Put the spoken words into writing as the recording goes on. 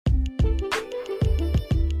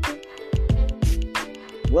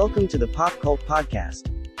Welcome to the Pop Cult Podcast.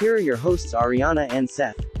 Here are your hosts Ariana and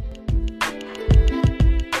Seth.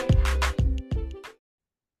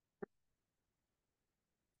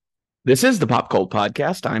 This is the Pop Cult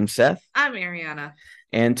Podcast. I'm Seth. I'm Ariana.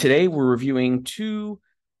 And today we're reviewing two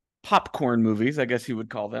popcorn movies, I guess you would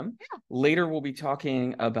call them. Yeah. Later we'll be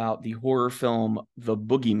talking about the horror film The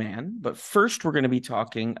Boogeyman. But first we're going to be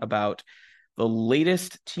talking about the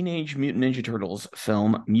latest Teenage Mutant Ninja Turtles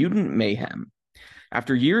film, Mutant Mayhem.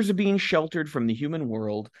 After years of being sheltered from the human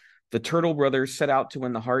world, the Turtle Brothers set out to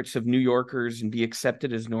win the hearts of New Yorkers and be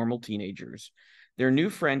accepted as normal teenagers. Their new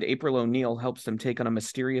friend, April O'Neil, helps them take on a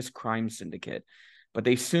mysterious crime syndicate, but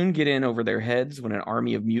they soon get in over their heads when an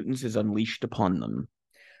army of mutants is unleashed upon them.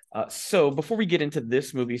 So before we get into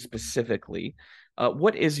this movie specifically,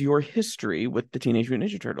 what is your history with the Teenage Mutant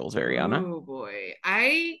Ninja Turtles, Ariana? Oh boy.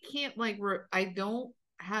 I can't I don't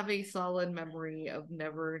have a solid memory of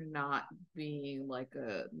never not being like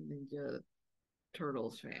a Ninja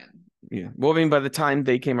Turtles fan. Yeah. Well, I mean, by the time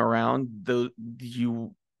they came around,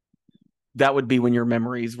 that would be when your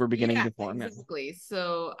memories were beginning to form. Exactly.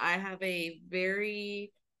 So I have a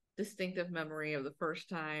very distinctive memory of the first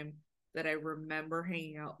time that I remember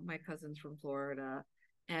hanging out with my cousins from Florida,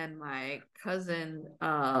 and my cousin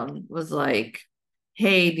was like,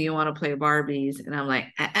 "Hey, do you want to play Barbies?" And I'm like,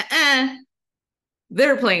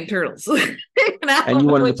 they're playing Turtles. and you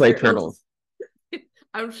wanted to play Turtles.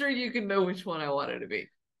 I'm sure you can know which one I wanted to be.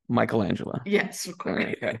 Michelangelo. Yes, of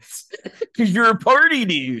course. Because you're a party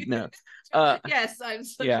dude. No. Yes, I'm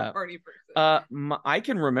such a party person. I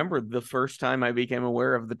can remember the first time I became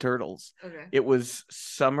aware of the Turtles. Okay. It was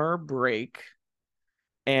summer break,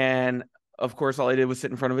 and of course, all I did was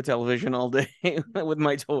sit in front of a television all day with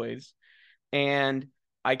my toys. And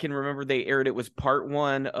I can remember they aired, it was part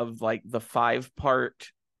one of like the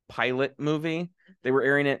 5-part pilot movie. They were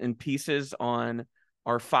airing it in pieces on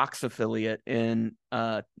our Fox affiliate in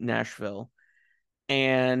Nashville.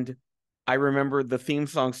 And I remember the theme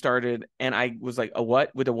song started and I was like, a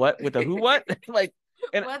what? With a what? With a who what? Like,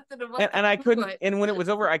 and I couldn't, and when it was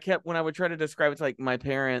over, when I would try to describe it to like my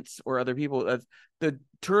parents or other people, the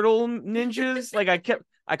turtle ninjas, like I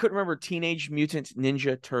couldn't remember Teenage Mutant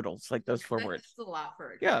Ninja Turtles, like those 4 words. That's a lot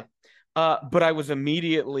for a kid. Yeah. But I was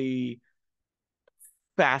immediately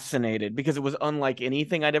fascinated because it was unlike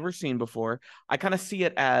anything I'd ever seen before. I kind of see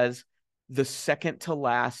it as the second to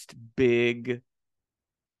last big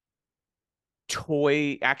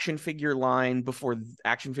toy action figure line before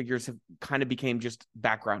action figures have kind of became just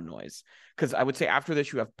background noise. Because I would say after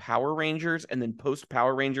this you have Power Rangers, and then post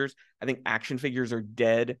Power Rangers I think action figures are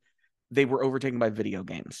dead. They were overtaken by video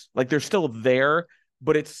games. Like they're still there,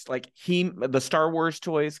 but it's like the Star Wars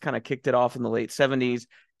toys kind of kicked it off in the late 70s.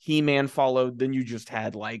 He-Man followed, then you just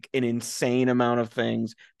had like an insane amount of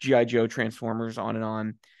things, G.I. Joe, Transformers, on and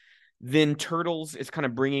on. Then Turtles is kind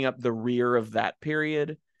of bringing up the rear of that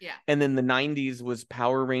period. Yeah. And then the 90s was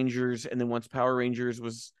Power Rangers. And then once Power Rangers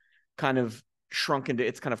was kind of shrunk into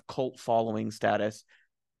its kind of cult following status,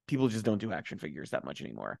 people just don't do action figures that much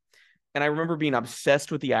anymore. And I remember being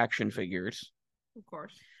obsessed with the action figures. Of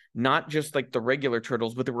course. Not just like the regular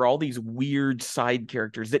Turtles, but there were all these weird side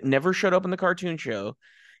characters that never showed up in the cartoon show.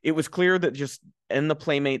 It was clear that just in the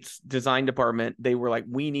Playmates design department, they were like,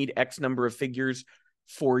 we need X number of figures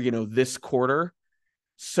for, this quarter.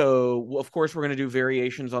 So, of course, we're going to do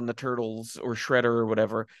variations on the Turtles or Shredder or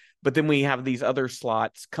whatever. But then we have these other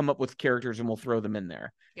slots, come up with characters, and we'll throw them in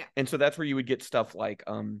there. Yeah. And so that's where you would get stuff like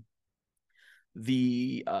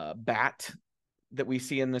the Bat that we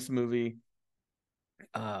see in this movie,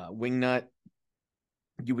 Wingnut.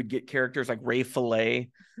 You would get characters like Ray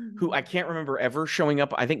Fillet, who I can't remember ever showing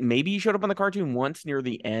up. I think maybe he showed up on the cartoon once near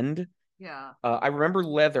the end. Yeah. I remember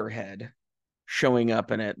Leatherhead showing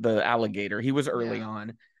up in it, the alligator. He was early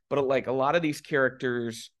on, but like a lot of these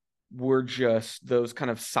characters were just those kind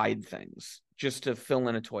of side things just to fill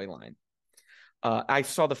in a toy line. I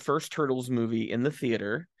saw the first Turtles movie in the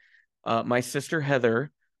theater. My sister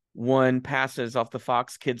Heather won passes off the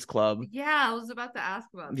Fox Kids Club. Yeah, I was about to ask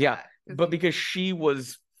about that. Yeah, but because she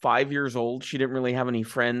was 5 years old, she didn't really have any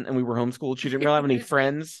friends, and we were homeschooled. She didn't really have any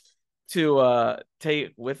friends to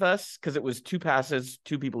take with us because it was 2 passes,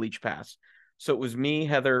 2 people each pass. So it was me,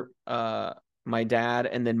 Heather, my dad,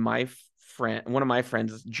 and then my friend, one of my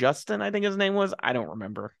friends, Justin, I think his name was. I don't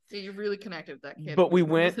remember. So you really connected with that kid. But we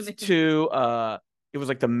went to it was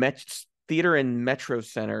like the theater in Metro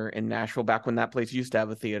Center in Nashville back when that place used to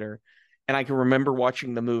have a theater. And I can remember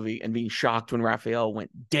watching the movie and being shocked when Raphael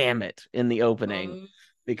went, damn it, in the opening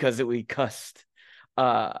because we cussed.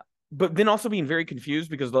 but then also being very confused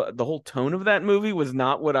because the whole tone of that movie was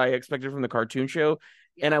not what I expected from the cartoon show.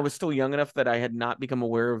 Yeah. And I was still young enough that I had not become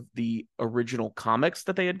aware of the original comics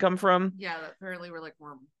that they had come from. Yeah, that apparently were like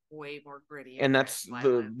way more gritty. And that's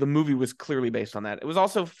the movie was clearly based on that. It was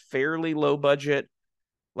also fairly low budget.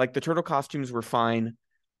 Like the turtle costumes were fine,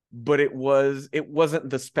 but it wasn't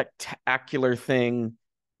the spectacular thing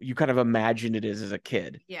you kind of imagined it is as a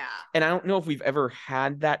kid. Yeah. And I don't know if we've ever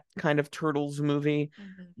had that kind of Turtles movie.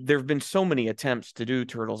 Mm-hmm. There have been so many attempts to do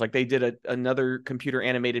Turtles. Like they did another computer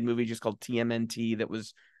animated movie just called TMNT that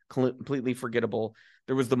was completely forgettable.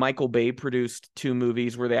 There was the Michael Bay produced 2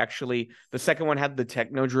 movies where the second one had the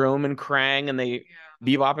Technodrome and Krang and they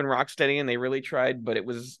Bebop and Rocksteady, and they really tried, but it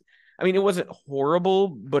wasn't horrible,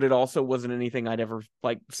 but it also wasn't anything I'd ever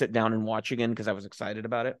like sit down and watch again because I was excited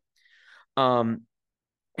about it.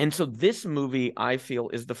 And so this movie, I feel,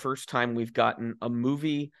 is the first time we've gotten a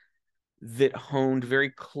movie that honed very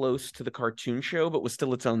close to the cartoon show, but was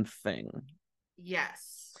still its own thing.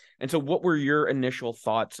 Yes. And so what were your initial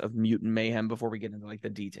thoughts of Mutant Mayhem before we get into like the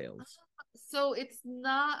details? So it's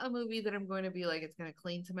not a movie that I'm going to be like, it's going to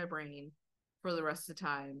cling to my brain for the rest of the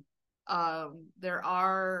time. I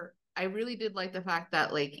really did like the fact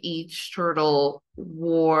that like each turtle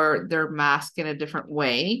wore their mask in a different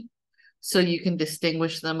way. So you can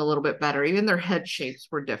distinguish them a little bit better. Even their head shapes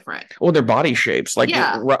were different. Well, their body shapes. Like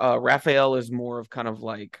yeah. Raphael is more of kind of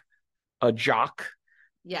like a jock.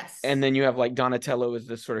 Yes. And then you have like Donatello is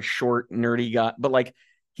this sort of short, nerdy guy. But like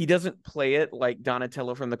he doesn't play it like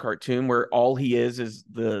Donatello from the cartoon where all he is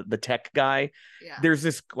the tech guy. Yeah. There's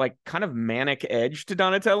this like kind of manic edge to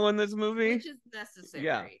Donatello in this movie. Which is necessary.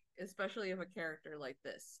 Yeah. Especially of a character like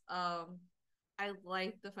this. I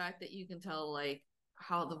like the fact that you can tell like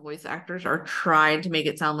how the voice actors are trying to make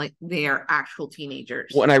it sound like they are actual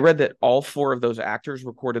teenagers. Well, and I read that all 4 of those actors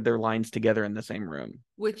recorded their lines together in the same room.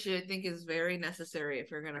 Which I think is very necessary if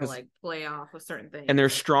you're going to like play off a certain thing. And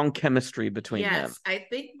there's strong chemistry between them. Yes, I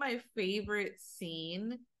think my favorite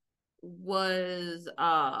scene was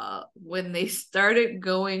when they started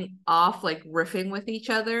going off like riffing with each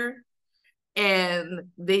other. And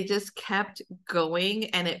they just kept going,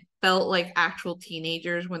 and it felt like actual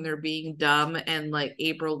teenagers when they're being dumb. And like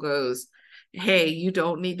April goes, "Hey, you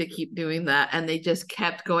don't need to keep doing that." And they just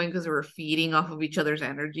kept going because they were feeding off of each other's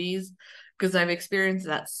energies. Because I've experienced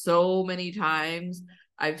that so many times.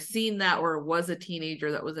 I've seen that where it was a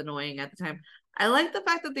teenager that was annoying at the time. I like the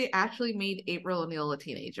fact that they actually made April O'Neil a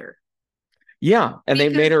teenager. Yeah, and they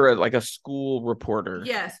made her like a school reporter.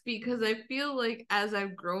 Yes, because I feel like as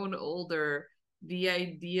I've grown older, the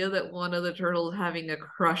idea that one of the turtles having a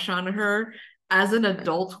crush on her as an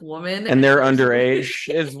adult woman and they're underage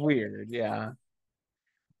is weird. Yeah.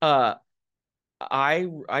 I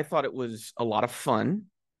thought it was a lot of fun.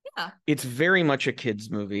 Yeah. It's very much a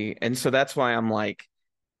kids movie, and so that's why I'm like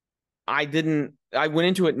I went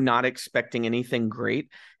into it not expecting anything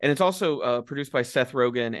great. And it's also produced by Seth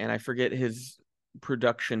Rogen, and I forget his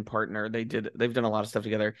production partner. They've done a lot of stuff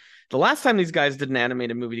together. The last time these guys did an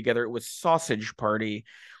animated movie together, it was Sausage Party,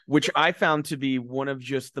 which I found to be one of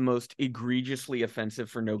just the most egregiously offensive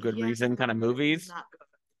for no good reason kind of movies.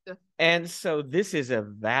 And so this is a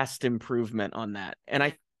vast improvement on that.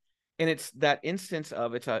 And it's that instance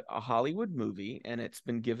of it's a Hollywood movie, and it's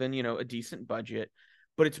been given, a decent budget,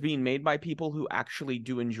 but it's being made by people who actually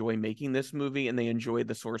do enjoy making this movie, and they enjoy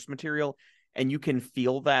the source material. And you can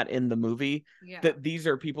feel that in the movie, that these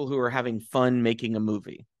are people who are having fun making a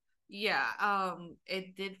movie. Yeah,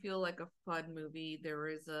 it did feel like a fun movie. There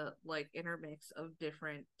was a like intermix of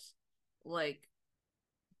different like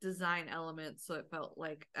design elements, so it felt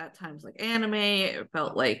like at times like anime, it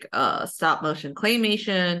felt like stop motion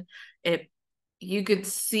claymation. You could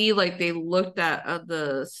see like they looked at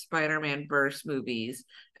the Spider-Man verse movies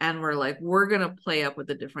and were like, we're gonna play up with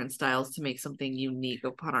the different styles to make something unique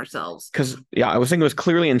upon ourselves. Because I was thinking it was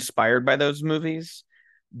clearly inspired by those movies,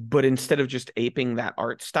 but instead of just aping that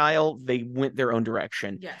art style, they went their own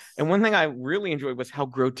direction. Yes. And one thing I really enjoyed was how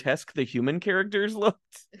grotesque the human characters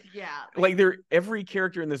looked. Yeah. Like every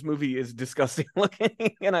character in this movie is disgusting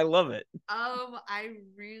looking, and I love it. I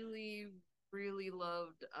really, really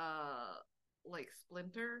loved like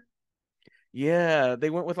Splinter. Yeah,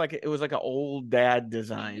 they went with it was like an old dad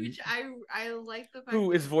design. Which I like the fact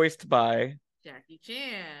who is voiced by Jackie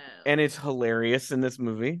Chan. And it's hilarious in this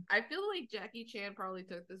movie. I feel like Jackie Chan probably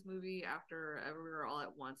took this movie after Everywhere All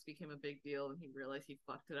at Once became a big deal, and he realized he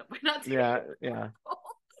fucked it up by not doing it. Yeah.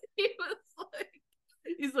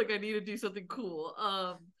 He's like, I need to do something cool.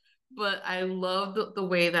 But I love the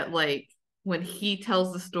way that like when he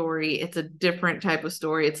tells the story, it's a different type of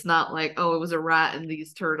story. It's not like, oh, it was a rat and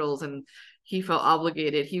these turtles, and he felt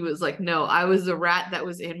obligated. He was like, no, I was a rat that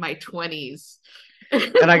was in my 20s.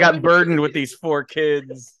 And I got burdened with these 4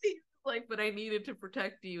 kids. Like, but I needed to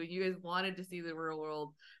protect you, and you guys wanted to see the real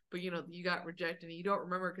world, but you know, you got rejected and you don't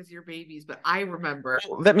remember because you're babies, but I remember.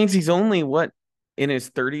 Well, that means he's only in his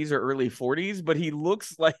 30s or early 40s, but he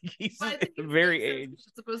looks like he's very aged.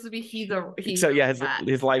 It's supposed to be he's so yeah,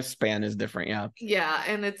 his lifespan is different. Yeah,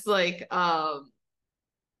 and it's like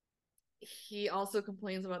he also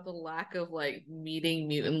complains about the lack of like meeting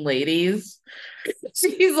mutant ladies.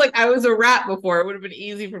 He's like, I was a rat before. It would have been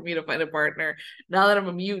easy for me to find a partner. Now that I'm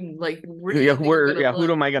a mutant, like,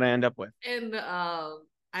 who am I gonna end up with? And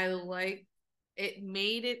I like it,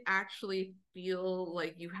 made it actually feel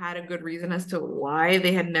like you had a good reason as to why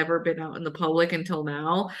they had never been out in the public until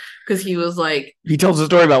now, because he was like, he tells a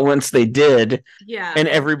story about once they did, yeah, and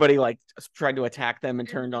everybody like tried to attack them and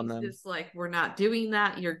turned on them. Just like, we're not doing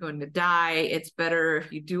that, you're going to die, it's better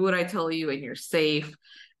if you do what I tell you and you're safe.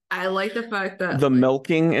 I like the fact that the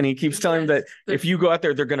milking, and he keeps telling him that if you go out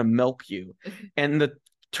there, they're gonna milk you, and the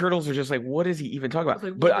turtles are just like, what is he even talking about?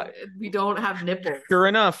 Like, but we don't have nipples. Sure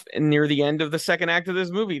enough, near the end of the second act of this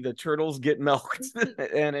movie, the turtles get milked,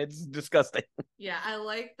 and it's disgusting. Yeah, I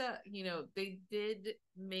like that, you know, they did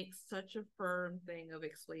make such a firm thing of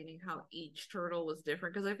explaining how each turtle was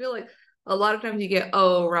different, because I feel like a lot of times you get,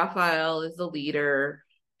 oh, Raphael is the leader,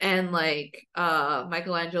 and like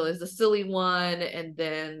Michelangelo is the silly one, and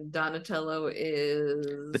then Donatello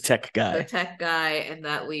is the tech guy, and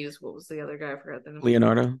that leaves, what was the other guy? I forgot the name.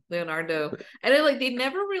 Leonardo. And then like they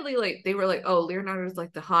never really, like, they were like, oh, Leonardo's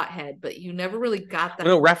like the hothead, but you never really got that.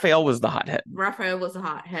 No, Raphael was the hothead. Raphael was the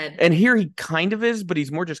hothead, and here he kind of is, but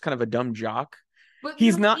he's more just kind of a dumb jock. But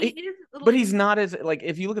he's not, but he's not as, like,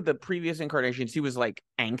 if you look at the previous incarnations, he was like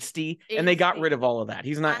angsty, and they got rid of all of that.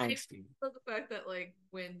 He's not angsty. I love the fact that, like,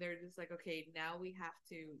 when they're just like, okay, now we have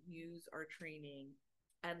to use our training,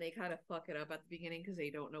 and they kind of fuck it up at the beginning because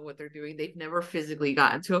they don't know what they're doing. They've never physically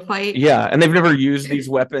gotten to a fight. Yeah, and they've never used these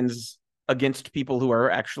weapons against people who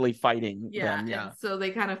are actually fighting them. Yeah, and so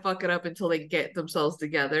they kind of fuck it up until they get themselves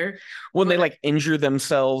together. When they like injure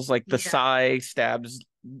themselves, like the Sai stabs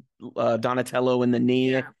Donatello in the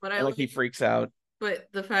knee, but and, like, he freaks out. But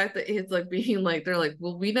the fact that it's like being like, they're like,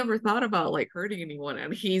 well, we never thought about like hurting anyone,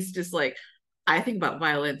 and he's just like, I think about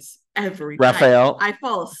violence every Raphael. time. I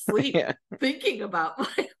fall asleep thinking about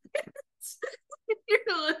violence.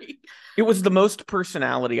 Like, it was the most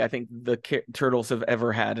personality I think the turtles have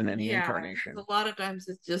ever had in any incarnation. A lot of times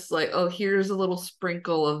it's just like, oh, here's a little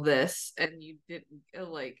sprinkle of this, and you didn't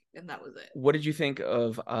like, and that was it. What did you think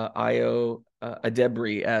of Io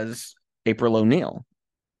Adebri as April O'Neil?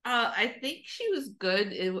 I think she was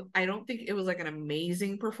good. I don't think it was like an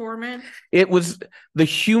amazing performance. It was, the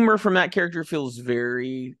humor from that character feels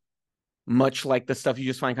very much like the stuff you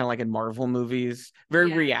just find kind of like in Marvel movies,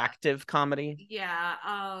 very reactive comedy.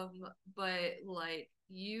 But like,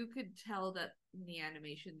 you could tell that in the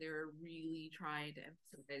animation they were really trying to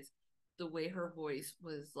emphasize the way her voice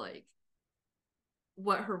was, like,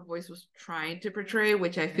 what her voice was trying to portray,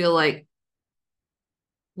 which I feel like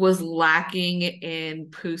was lacking in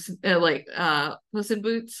Puss in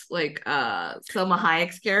Boots, like Selma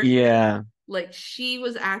Hayek's character. Yeah. Like, she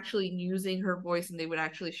was actually using her voice, and they would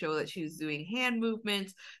actually show that she was doing hand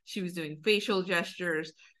movements, she was doing facial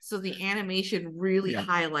gestures. So the animation really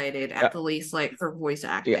highlighted at the least like her voice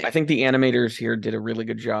acting. Yeah, I think the animators here did a really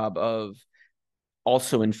good job of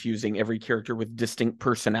also infusing every character with distinct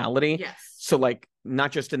personality. Yes. So like,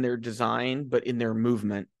 not just in their design, but in their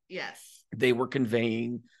movement. Yes. They were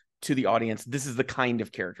conveying to the audience, this is the kind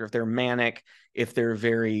of character. If they're manic, if they're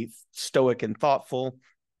very stoic and thoughtful,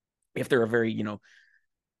 if they're a very,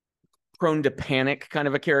 prone to panic kind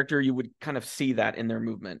of a character, you would kind of see that in their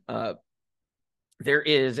movement. There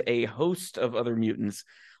is a host of other mutants.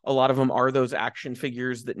 A lot of them are those action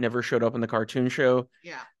figures that never showed up in the cartoon show.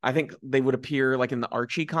 Yeah. I think they would appear like in the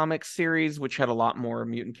Archie comics series, which had a lot more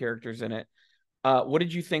mutant characters in it. What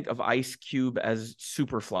did you think of Ice Cube as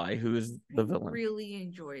Superfly, who is the villain? I really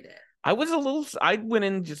enjoyed it. I went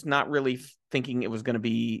in just not really thinking it was going to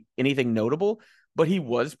be anything notable, but he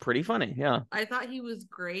was pretty funny. Yeah. I thought he was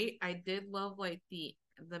great. I did love like the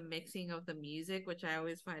mixing of the music, which I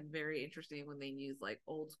always find very interesting when they use like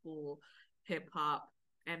old school hip hop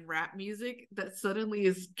and rap music that suddenly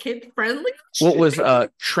is kid friendly. What was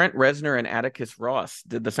Trent Reznor and Atticus Ross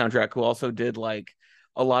did the soundtrack, who also did like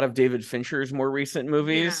a lot of David Fincher's more recent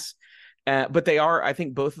movies. But they are, I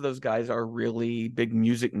think both of those guys are really big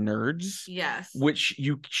music nerds. Yes. Which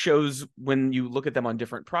shows when you look at them on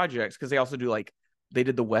different projects, because they also do like, they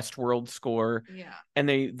did the Westworld score. Yeah. And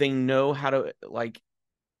they know how to like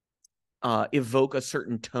evoke a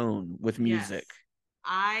certain tone with music. Yes.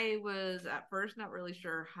 I was at first not really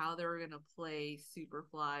sure how they were going to play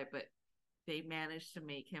Superfly, but they managed to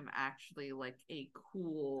make him actually like a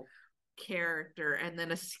cool character and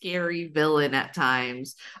then a scary villain at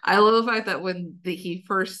times. I love the fact that when he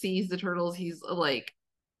first sees the turtles, he's like,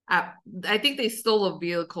 I think they stole a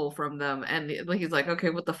vehicle from them, and he's like, okay,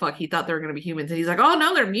 what the fuck? He thought they were going to be humans, and he's like, oh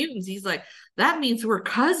no, they're mutants. He's like, that means we're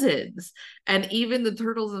cousins. And even the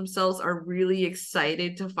turtles themselves are really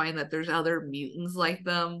excited to find that there's other mutants like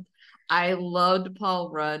them. I loved Paul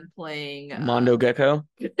Rudd playing Mondo Gecko.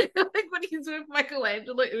 like when he's with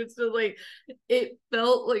Michelangelo, it was just like, it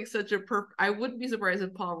felt like such a perfect. I wouldn't be surprised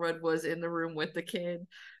if Paul Rudd was in the room with the kid,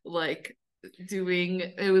 like doing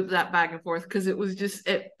it with that back and forth, because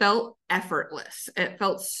it felt effortless. It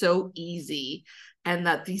felt so easy, and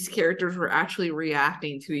that these characters were actually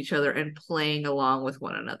reacting to each other and playing along with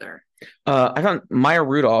one another. I found Maya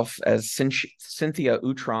Rudolph as Cynthia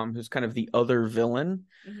Utrom, who's kind of the other villain.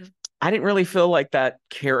 Mm-hmm. I didn't really feel like that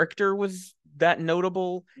character was that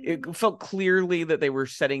notable. It felt clearly that they were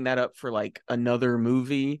setting that up for like another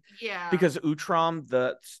movie. Yeah. Because Utrom,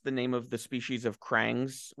 that's the name of the species of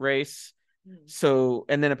Krang's race. So,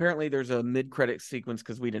 and then apparently there's a mid-credit sequence,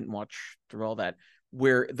 because we didn't watch through all that,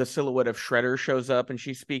 where the silhouette of Shredder shows up and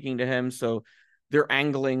she's speaking to him. So they're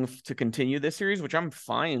angling to continue this series, which I'm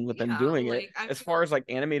fine with them doing it. As far as like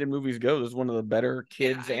animated movies go, this is one of the better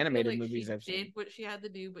kids animated movies I've seen. She did what she had to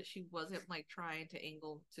do, but she wasn't like trying to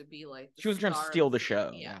angle to be like she was trying to steal the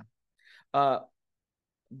show. Yeah.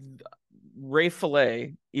 Ray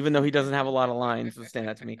Fillet, even though he doesn't have a lot of lines, will stand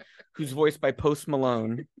out to me, who's voiced by Post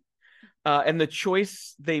Malone. And the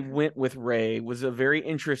choice they went with Ray was a very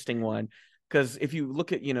interesting one, because if you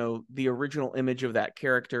look at, the original image of that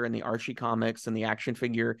character in the Archie comics and the action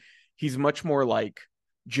figure, he's much more like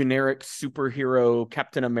generic superhero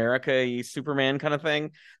Captain America, Superman kind of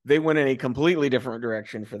thing. They went in a completely different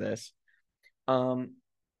direction for this.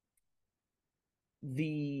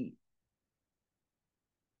 The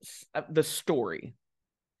story,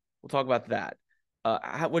 we'll talk about that.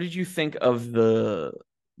 What did you think of the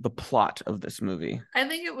plot of this movie? I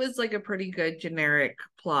think it was like a pretty good generic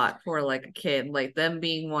plot for like a kid, like them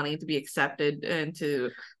wanting to be accepted into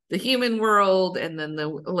the human world, and then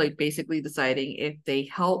like basically deciding if they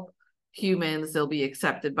help humans, they'll be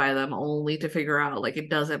accepted by them, only to figure out like it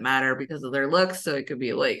doesn't matter because of their looks. So it could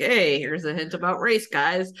be like, hey, here's a hint about race,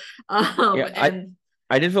 guys. I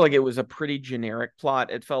did feel like it was a pretty generic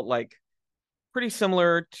plot. It felt like pretty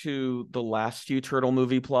similar to the last few Turtle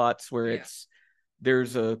movie plots, where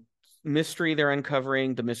there's a mystery they're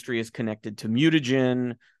uncovering. The mystery is connected to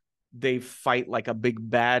mutagen. They fight like a big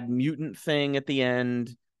bad mutant thing at the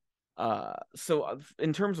end. So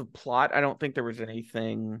in terms of plot, I don't think there was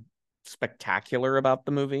anything spectacular about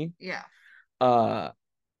the movie. Yeah.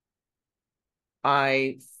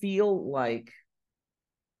 I feel like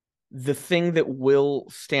the thing that will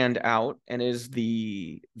stand out and is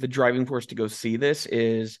the driving force to go see this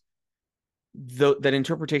is that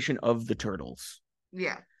interpretation of the turtles.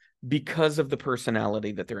 Yeah. Because of the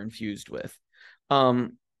personality that they're infused with.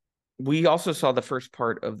 We also saw the first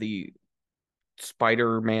part of the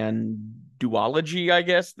Spider-Man duology, I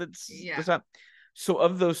guess. So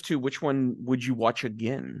of those two, which one would you watch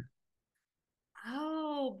again?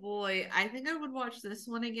 Oh boy, I think I would watch this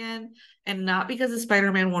one again, and not because the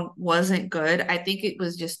Spider-Man one wasn't good. I think it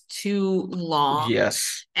was just too long.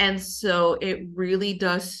 Yes. And so it really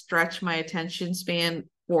does stretch my attention span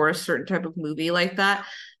for a certain type of movie like that.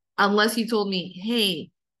 Unless you told me, hey,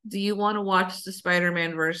 do you want to watch the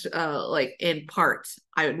Spider-Man verse like in parts?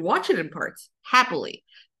 I would watch it in parts happily.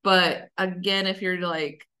 But again, if you're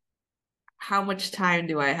like, how much time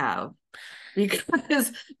do I have?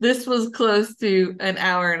 Because this was close to an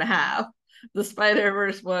hour and a half. The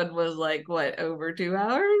Spider-Verse one was like, what, over 2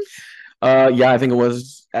 hours? Yeah, I think it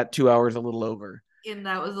was at 2 hours, a little over. And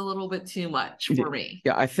that was a little bit too much for me.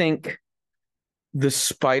 Yeah, I think the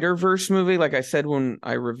Spider-Verse movie, like I said when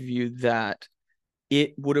I reviewed that,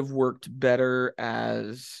 it would have worked better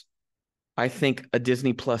as, I think, a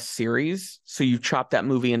Disney Plus series. So you chop that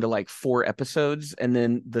movie into like 4 episodes, and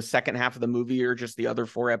then the second half of the movie are just the other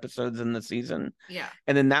 4 episodes in the season. Yeah.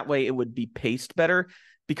 And then that way it would be paced better,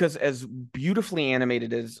 because as beautifully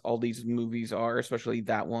animated as all these movies are, especially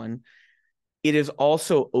that one, it is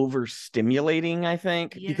also overstimulating, I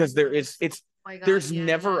think, because there's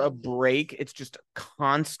never a break. It's just a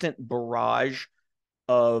constant barrage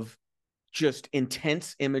of just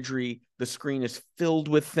intense imagery. The screen is filled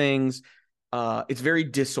with things. It's very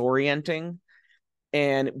disorienting.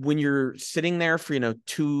 And when you're sitting there for,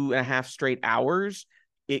 2.5 straight hours,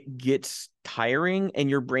 it gets tiring and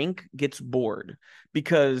your brain gets bored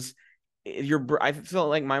because I felt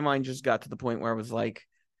like my mind just got to the point where I was like,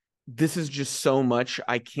 this is just so much.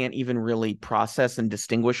 I can't even really process and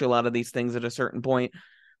distinguish a lot of these things at a certain point.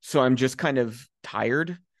 So I'm just kind of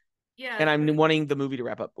tired. Yeah. And I'm wanting the movie to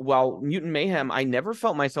wrap up. While Mutant Mayhem, I never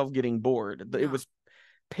felt myself getting bored. No. It was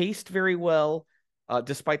paced very well,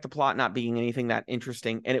 despite the plot not being anything that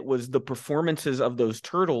interesting. And it was the performances of those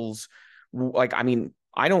turtles. Like, I mean,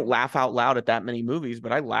 I don't laugh out loud at that many movies,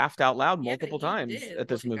 but I laughed out loud multiple times at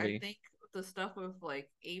this movie. I think the stuff with like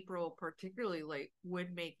April particularly like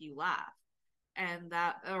would make you laugh, and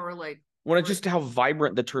that or like well, it's just how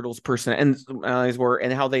vibrant the turtles' personalities were,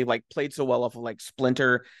 and how they like played so well off of like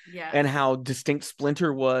Splinter, and how distinct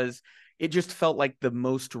Splinter was. It just felt like the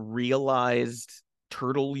most realized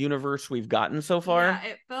turtle universe we've gotten so far. Yeah,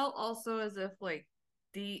 it felt also as if like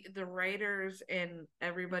the writers and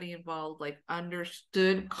everybody involved like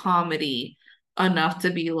understood comedy enough to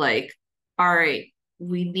be like, all right,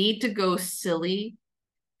 we need to go silly,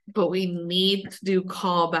 but we need to do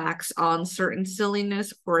callbacks on certain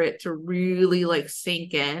silliness for it to really like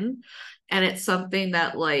sink in. And it's something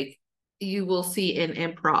that like you will see in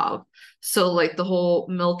improv. So like the whole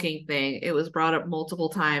milking thing, it was brought up multiple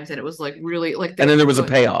times and it was like really like, and then there was a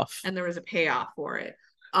payoff. And there was a payoff for it.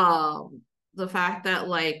 The fact that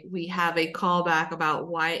like we have a callback about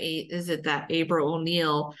why is it that April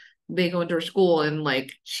O'Neil, they go into her school and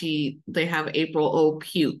like they have April O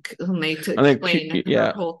puke and they explain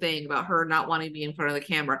her whole thing about her not wanting to be in front of the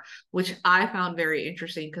camera, which I found very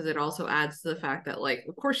interesting because it also adds to the fact that like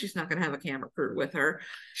of course she's not going to have a camera crew with her,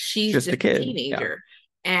 she's just a teenager.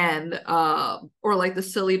 And or like the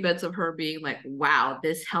silly bits of her being like, wow,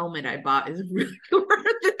 this helmet I bought is really worth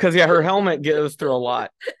it, because her helmet goes through a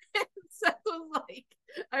lot. So it was like,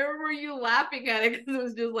 I remember you laughing at it because it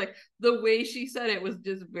was just like the way she said it was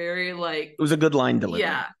just very like, it was a good line delivery.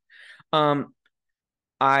 Yeah.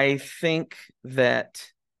 I think that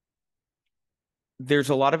there's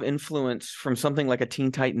a lot of influence from something like a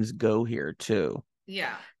Teen Titans Go here too.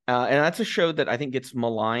 Yeah. And that's a show that I think gets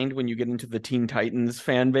maligned when you get into the Teen Titans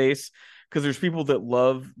fan base, because there's people that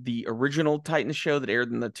love the original Titans show that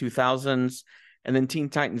aired in the 2000s. And then Teen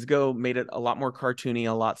Titans Go made it a lot more cartoony,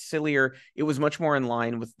 a lot sillier. It was much more in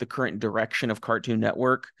line with the current direction of Cartoon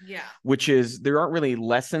Network. Yeah. Which is, there aren't really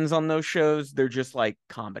lessons on those shows. They're just like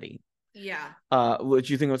comedy. Yeah. What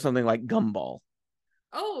you think of something like Gumball?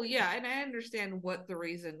 Oh yeah, and I understand what the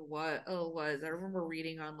reason was. I remember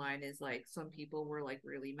reading online is like some people were like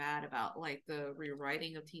really mad about like the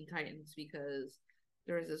rewriting of Teen Titans because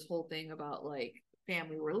there was this whole thing about like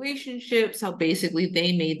family relationships, how basically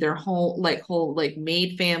they made their whole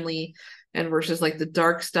made family, and versus like the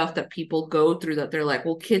dark stuff that people go through that they're like,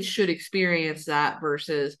 well, kids should experience that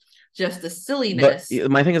versus just the silliness. But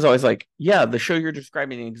my thing is always like, yeah, the show you're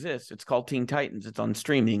describing exists. It's called Teen Titans. It's on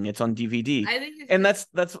streaming. It's on DVD. I think and that's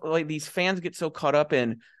like, these fans get so caught up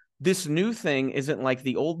in this new thing isn't like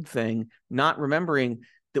the old thing, not remembering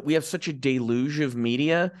that we have such a deluge of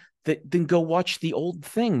media that then go watch the old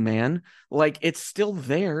thing, man. Like, it's still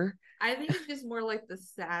there. I think it's just more like the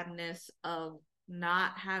sadness of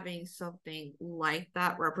not having something like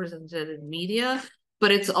that represented in media,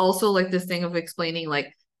 but it's also like this thing of explaining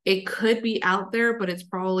like it could be out there, but it's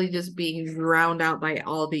probably just being drowned out by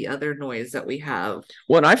all the other noise that we have.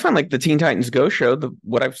 Well, and I found like the Teen Titans Go show,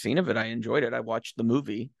 what I've seen of it, I enjoyed it. I watched the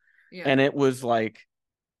movie, and it was like,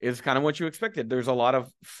 it's kind of what you expected. There's a lot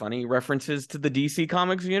of funny references to the DC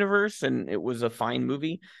Comics universe, and it was a fine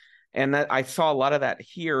movie. And that I saw a lot of that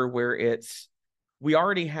here, where we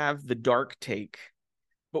already have the dark take,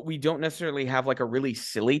 but we don't necessarily have like a really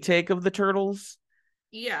silly take of the Turtles.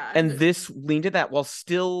 Yeah. And this leaned to that while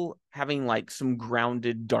still having like some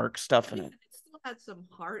grounded dark stuff in it. It still had some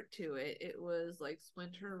heart to it. It was like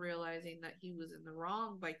Splinter realizing that he was in the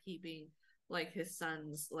wrong by keeping like his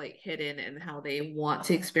sons like hidden and how they want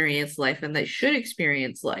to experience life and they should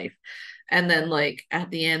experience life. And then like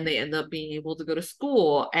at the end they end up being able to go to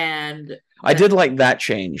school. And I did like that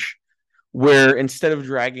change, where instead of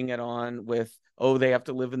dragging it on with, oh, they have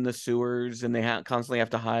to live in the sewers and they constantly have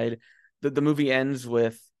to hide, the movie ends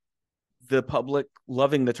with the public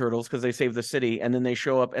loving the Turtles because they save the city, and then they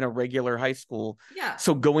show up in a regular high school. Yeah.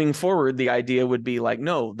 So going forward, the idea would be like,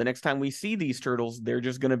 no, the next time we see these Turtles, they're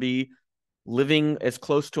just going to be living as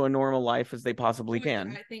close to a normal life as they possibly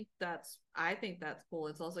can. I think that's cool.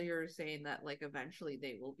 It's also, you're saying that like eventually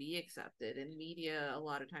they will be accepted in media. A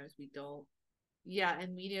lot of times we don't Yeah,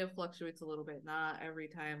 and media fluctuates a little bit. Not every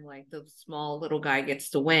time like the small little guy gets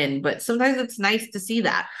to win, but sometimes it's nice to see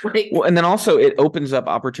that. Like, well, and then also it opens up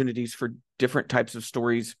opportunities for different types of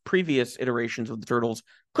stories previous iterations of the Turtles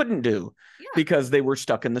couldn't do because they were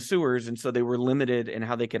stuck in the sewers, and so they were limited in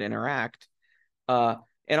how they could interact. And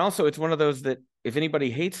also it's one of those that if anybody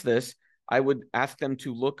hates this, I would ask them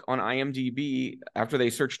to look on IMDb after they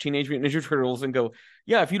search Teenage Mutant Ninja Turtles and go,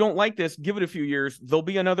 yeah, if you don't like this, give it a few years. There'll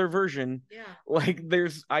be another version. Yeah. Like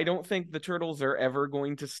I don't think the Turtles are ever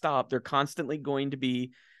going to stop. They're constantly going to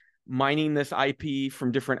be mining this IP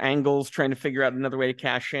from different angles, trying to figure out another way to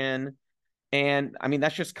cash in. And I mean,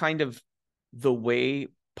 that's just kind of the way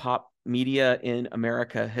pop media in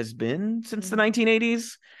America has been since the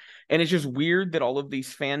 1980s. And it's just weird that all of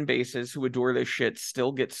these fan bases who adore this shit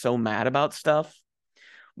still get so mad about stuff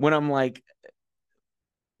when I'm like,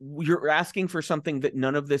 you're asking for something that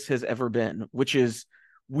none of this has ever been, which is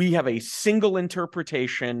we have a single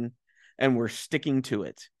interpretation and we're sticking to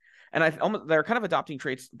it. And they're kind of adopting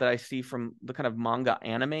traits that I see from the kind of manga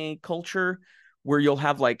anime culture, where you'll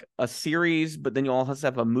have like a series, but then you'll also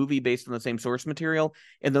have a movie based on the same source material.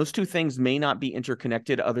 And those two things may not be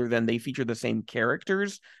interconnected other than they feature the same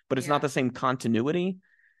characters, but it's not the same continuity.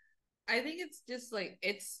 I think it's just like,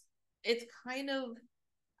 it's kind of,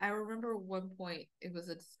 I remember one point, it was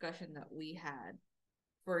a discussion that we had.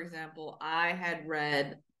 For example, I had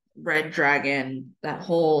read Red Dragon, that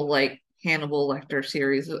whole like Hannibal Lecter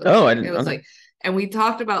series. Oh, I didn't. It was like, and we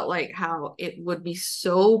talked about like how it would be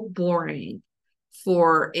so boring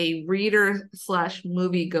for a reader slash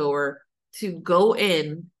moviegoer to go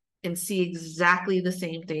in and see exactly the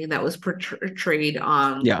same thing that was portrayed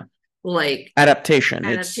on like adaptation.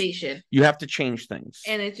 You have to change things.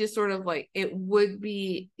 And it's just sort of like, it would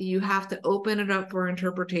be, you have to open it up for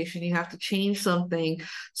interpretation. You have to change something.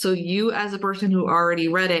 So you, as a person who already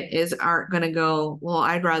read it, aren't going to go, well,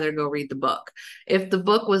 I'd rather go read the book. If the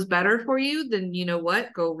book was better for you, then you know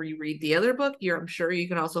what? Go reread the other book. I'm sure you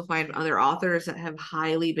can also find other authors that have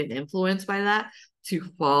highly been influenced by that to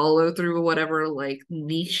follow through whatever like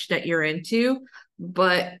niche that you're into.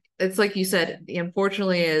 But it's like you said,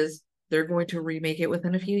 unfortunately is, they're going to remake it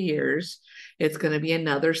within a few years. It's going to be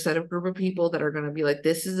another set of group of people that are going to be like,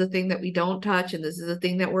 this is the thing that we don't touch, and this is the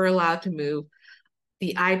thing that we're allowed to move.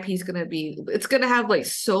 The IP is going to be, it's going to have like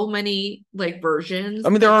so many like versions. I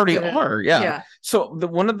mean, there already are. Yeah. So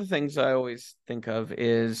one of the things I always think of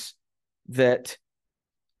is that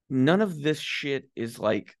none of this shit is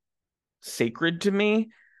like sacred to me.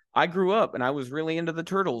 I grew up and I was really into the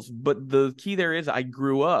Turtles, but the key there is I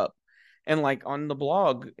grew up. And like on the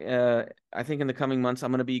blog, I think in the coming months,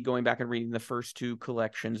 I'm going to be going back and reading the first two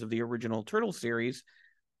collections of the original Turtle series,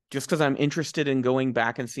 just because I'm interested in going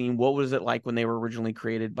back and seeing what was it like when they were originally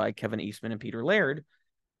created by Kevin Eastman and Peter Laird.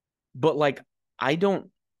 But like,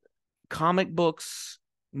 comic books,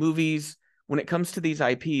 movies, when it comes to these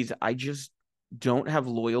IPs, I just don't have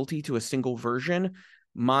loyalty to a single version.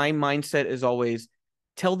 My mindset is always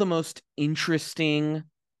tell the most interesting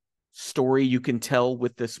story you can tell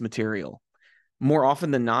with this material. More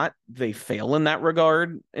often than not, they fail in that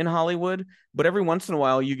regard in Hollywood, but every once in a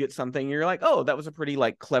while you get something you're like, oh, that was a pretty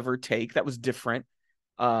like clever take, that was different,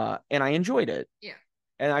 and I enjoyed it.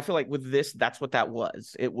 And I feel like with this, that's what that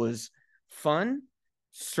was. It was fun,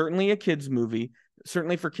 certainly a kids movie,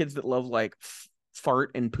 certainly for kids that love like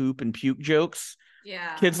fart and poop and puke jokes.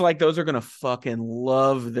 Kids like those are gonna fucking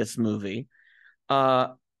love this movie.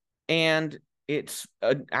 And it's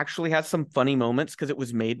actually has some funny moments because it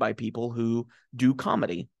was made by people who do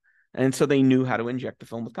comedy. And so they knew how to inject the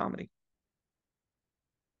film with comedy.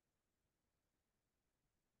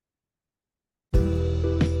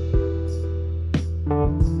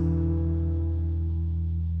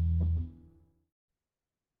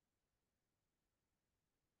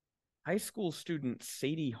 High school student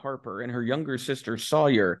Sadie Harper and her younger sister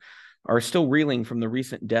Sawyer are still reeling from the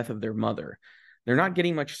recent death of their mother. They're not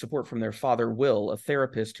getting much support from their father, Will, a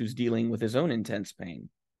therapist who's dealing with his own intense pain.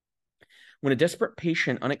 When a desperate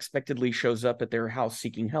patient unexpectedly shows up at their house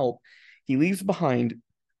seeking help, he leaves behind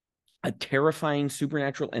a terrifying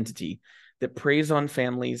supernatural entity that preys on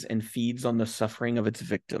families and feeds on the suffering of its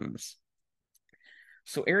victims.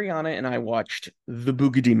 So Ariana and I watched The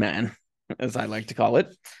Boogeyman, as I like to call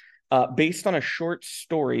it, based on a short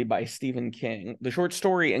story by Stephen King. The short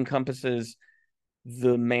story encompasses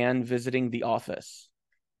the man visiting the office.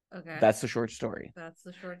 Okay. That's the short story. That's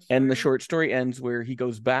the short story. And the short story ends where he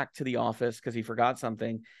goes back to the office because he forgot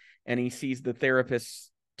something, and he sees the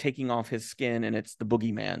therapist taking off his skin, and it's the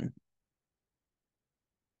Boogeyman.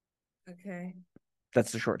 Okay.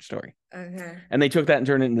 That's the short story. Okay. And they took that and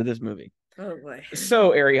turned it into this movie. Oh boy.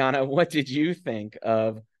 So, Ariana, what did you think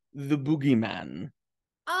of the Boogeyman?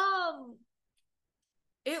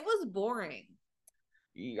 It was boring.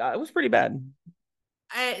 Yeah, it was pretty bad.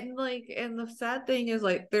 And the sad thing is,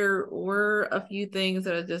 like, there were a few things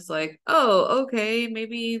that are just like, oh, okay,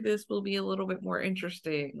 maybe this will be a little bit more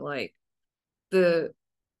interesting. Like the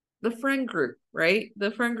the friend group, right?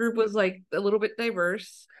 The friend group was like a little bit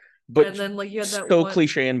diverse, But and then like you had that so one,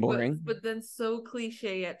 cliche and boring. but then so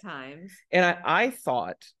cliche at times. And I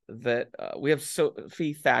thought that we have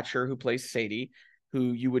Sophie Thatcher, who plays Sadie,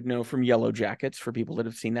 who you would know from Yellow Jackets, for people that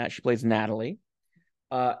have seen that. She plays Natalie.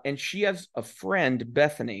 And she has a friend,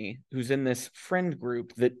 Bethany, who's in this friend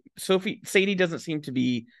group that Sadie doesn't seem to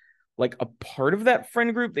be like a part of that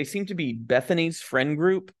friend group. They seem to be Bethany's friend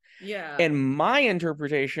group. Yeah. And my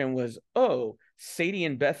interpretation was, oh, Sadie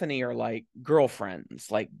and Bethany are like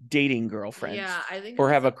girlfriends, like dating girlfriends. Yeah, I think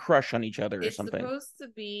or have a crush on each other or it's something. supposed to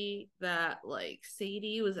be that like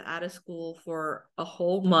Sadie was out of school for a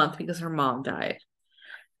whole month because her mom died.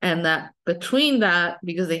 And that between that,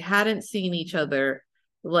 because they hadn't seen each other,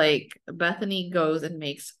 like Bethany goes and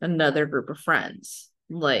makes another group of friends.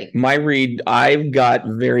 Like My read, I've got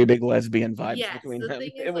very big lesbian vibes yes, between the them.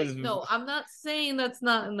 thing is, It was no, I'm not saying that's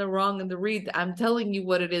not in the wrong in the read. I'm telling you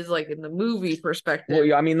what it is like in the movie perspective. well,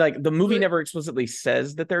 yeah, I mean, like the movie But- never explicitly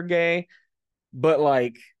says that they're gay, but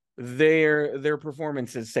like their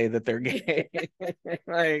performances say that they're gay.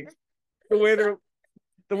 Like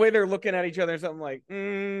the way they're looking at each other, something like,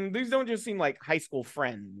 these don't just seem like high school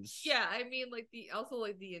friends. Yeah, I mean, like the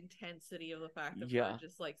intensity of the fact of her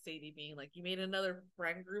just like Sadie being like, you made another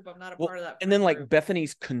friend group. I'm not a part of that. And then like group.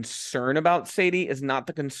 Bethany's concern about Sadie is not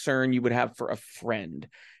the concern you would have for a friend.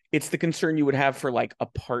 It's the concern you would have for like a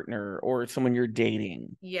partner or someone you're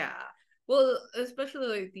dating. Yeah. Well, especially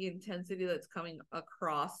like the intensity that's coming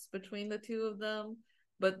across between the two of them.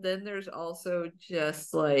 But then there's also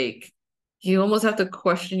just like you almost have to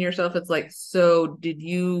question yourself. It's like, so did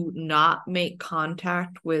you not make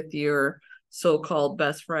contact with your so-called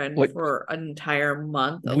best friend like, for an entire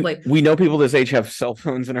month? We know people this age have cell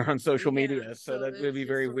phones and are on social media, so that would be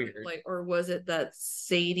very weird. Like, or was it that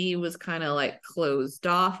Sadie was kind of like closed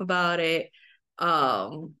off about it? I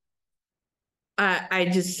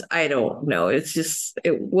don't know.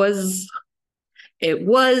 It was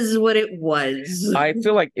what it was. I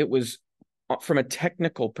feel like it was, from a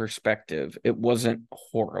technical perspective, it wasn't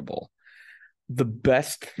horrible. The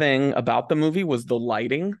best thing about the movie was the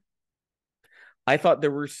lighting. I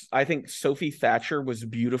think Sophie Thatcher was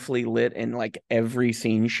beautifully lit in like every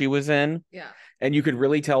scene she was in. Yeah. And you could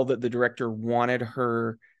really tell that the director wanted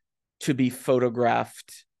her to be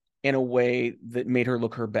photographed in a way that made her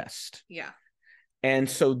look her best. Yeah. And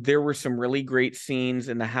so there were some really great scenes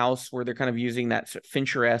in the house where they're kind of using that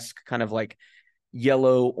Fincher-esque kind of like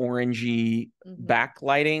yellow, orangey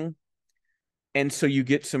backlighting. And so you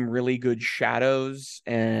get some really good shadows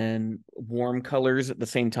and warm colors at the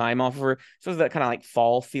same time off of her. So there's that kind of like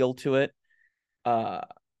fall feel to it.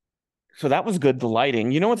 So that was good, the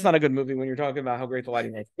lighting. You know it's not a good movie when you're talking about how great the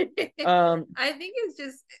lighting was. I think it's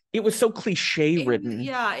just it was so cliche written.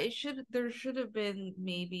 Yeah, there should have been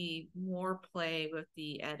maybe more play with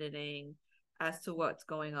the editing as to what's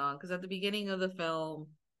going on. Because at the beginning of the film,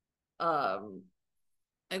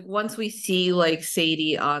 like once we see like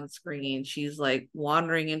Sadie on screen, she's like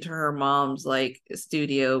wandering into her mom's like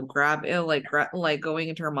studio, going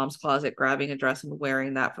into her mom's closet, grabbing a dress and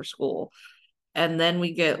wearing that for school. And then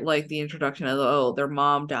we get like the introduction of their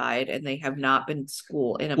mom died and they have not been to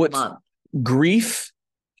school in a month. Grief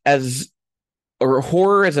or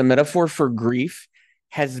horror as a metaphor for grief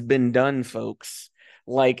has been done, folks.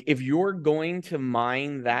 Like if you're going to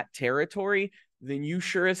mine that territory, then you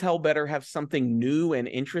sure as hell better have something new and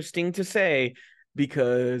interesting to say,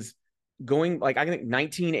 because I think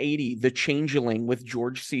 1980, The Changeling with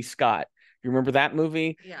George C. Scott. You remember that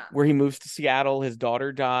movie? Yeah. Where he moves to Seattle, his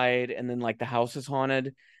daughter died, and then like the house is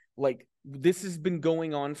haunted. Like this has been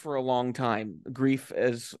going on for a long time.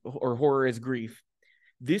 Horror as grief.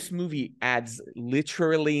 This movie adds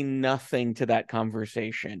literally nothing to that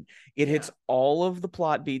conversation. It hits all of the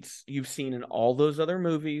plot beats you've seen in all those other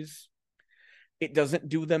movies. It doesn't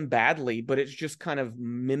do them badly, but it's just kind of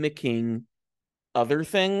mimicking other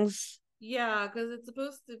things. Yeah, because it's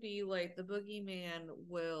supposed to be like the boogeyman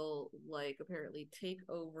will like apparently take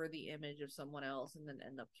over the image of someone else and then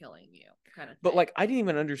end up killing you, kind of thing. But like I didn't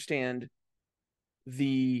even understand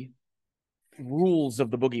the rules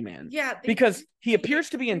of the boogeyman. Yeah, because he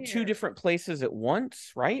appears to be in two different places at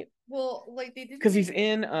once, right? Well, like they did, because he's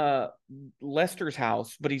in Lester's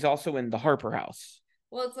house, but he's also in the Harper house.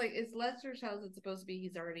 Well, it's like it's Lester's house. It's supposed to be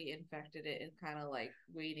he's already infected it and kind of like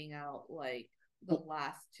waiting out like the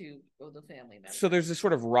last two of the family members. So there's this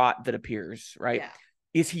sort of rot that appears, right? Yeah.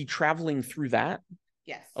 Is he traveling through that?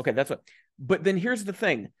 Yes. Okay, that's what. But then here's the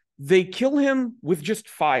thing. They kill him with just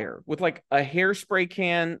fire, with like a hairspray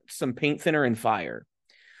can, some paint thinner, and fire.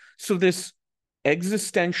 So this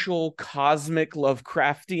existential, cosmic,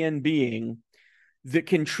 Lovecraftian being that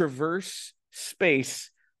can traverse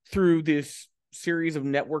space through this series of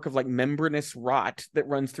network of like membranous rot that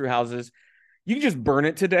runs through houses, you can just burn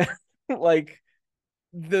it to death. Like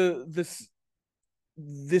this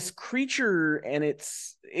creature, and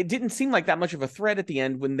it didn't seem like that much of a threat at the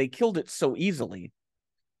end when they killed it so easily.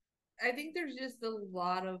 I think there's just a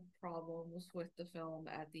lot of problems with the film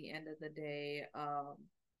at the end of the day.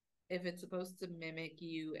 If it's supposed to mimic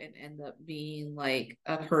you and end up being like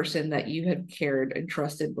a person that you had cared and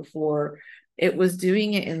trusted before, it was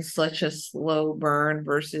doing it in such a slow burn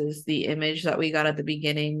versus the image that we got at the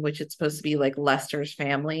beginning, which it's supposed to be like Lester's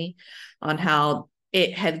family, on how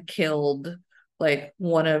it had killed like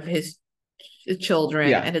one of his children.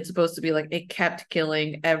 Yeah. And it's supposed to be like it kept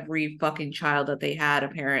killing every fucking child that they had,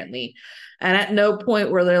 apparently. And at no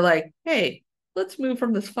point where they're like, hey, let's move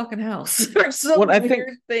from this fucking house or some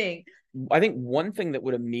weird thing. I think one thing that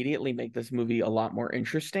would immediately make this movie a lot more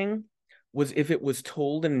interesting was if it was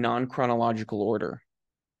told in non-chronological order.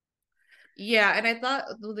 Yeah, and I thought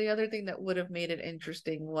the other thing that would have made it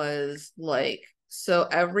interesting was like, so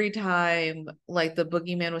every time like the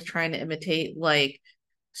boogeyman was trying to imitate like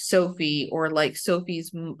Sophie or like Sophie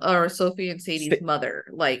and Sadie's mother,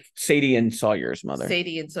 like Sadie and Sawyer's mother.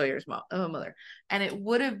 Sadie and Sawyer's mother. And it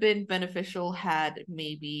would have been beneficial had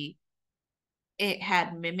maybe it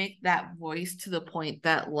had mimicked that voice to the point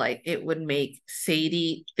that like it would make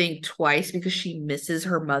Sadie think twice because she misses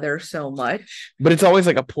her mother so much. But it's always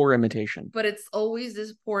like a poor imitation. But it's always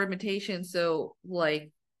this poor imitation. So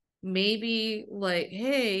like maybe like,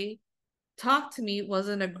 hey, Talk to Me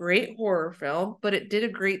wasn't a great horror film, but it did a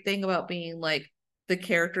great thing about being like the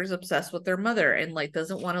character's obsessed with their mother and like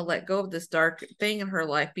doesn't want to let go of this dark thing in her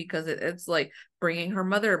life because it's like bringing her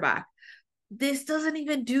mother back. This doesn't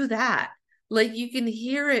even do that. Like you can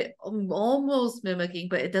hear it almost mimicking,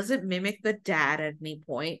 but it doesn't mimic the dad at any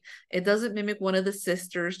point. It doesn't mimic one of the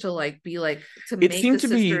sisters to like be like to make the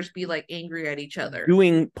sisters be like angry at each other.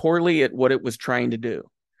 Doing poorly at what it was trying to do.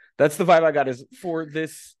 That's the vibe I got, is for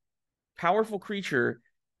this powerful creature,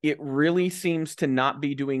 it really seems to not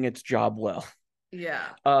be doing its job well. Yeah.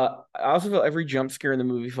 I also feel every jump scare in the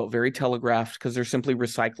movie felt very telegraphed because they're simply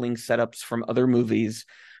recycling setups from other movies.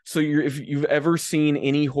 So if you've ever seen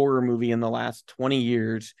any horror movie in the last 20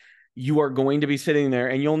 years, you are going to be sitting there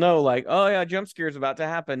and you'll know like, oh yeah, jump scare is about to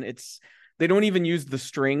happen. They don't even use the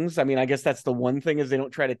strings. I mean, I guess that's the one thing, is they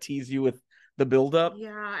don't try to tease you with the buildup.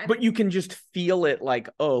 Yeah. But you can just feel it like,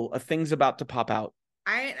 oh, a thing's about to pop out.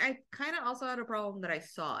 I kind of also had a problem that I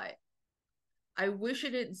saw it. I wish I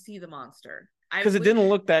didn't see the monster. Because it didn't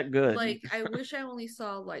look that good. Like, I wish I only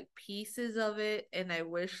saw like pieces of it, and I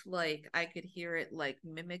wish like I could hear it like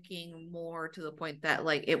mimicking more to the point that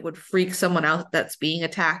like it would freak someone out that's being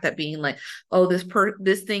attacked, that being like, oh,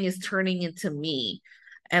 this thing is turning into me,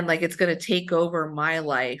 and like it's gonna take over my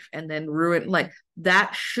life and then ruin. Like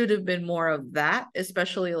that should have been more of that,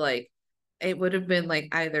 especially like it would have been like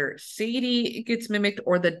either Sadie gets mimicked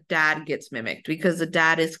or the dad gets mimicked, because the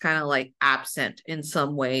dad is kind of like absent in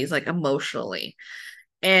some ways, like emotionally.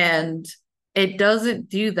 And it doesn't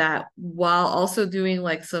do that while also doing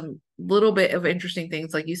like some little bit of interesting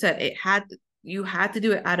things. Like you said, you had to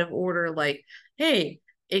do it out of order. Like, hey,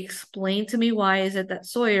 explain to me why is it that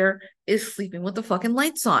Sawyer is sleeping with the fucking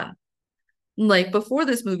lights on? Like before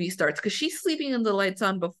this movie starts, because she's sleeping in the lights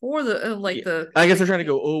on before the I guess they're trying to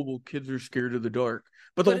go, oh well, kids are scared of the dark,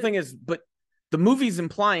 but the whole thing is, but the movie's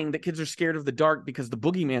implying that kids are scared of the dark because the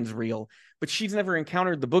boogeyman's real, but she's never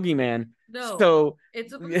encountered the boogeyman. No, so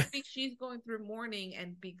it's supposed to be she's going through mourning,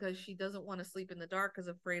 and because she doesn't want to sleep in the dark because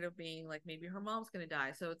afraid of being like maybe her mom's gonna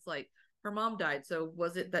die. So it's like her mom died. So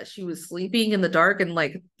was it that she was sleeping in the dark and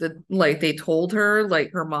like they told her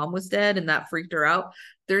like her mom was dead and that freaked her out?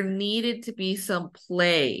 There needed to be some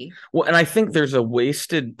play. Well, and I think there's a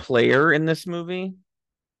wasted player in this movie,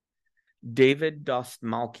 David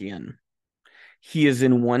Dastmalchian. He is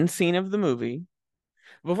in one scene of the movie.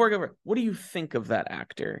 Before I go over, what do you think of that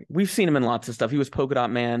actor? We've seen him in lots of stuff. He was Polka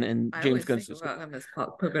Dot Man and James Gunn's.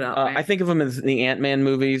 Polka Dot Man. I think of him as the Ant-Man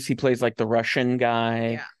movies. He plays like the Russian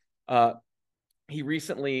guy. Yeah. He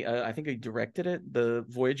recently, I think he directed it, The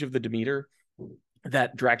Voyage of the Demeter,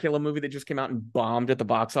 that Dracula movie that just came out and bombed at the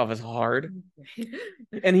box office hard.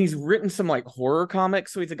 And he's written some like horror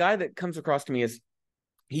comics. So he's a guy that comes across to me as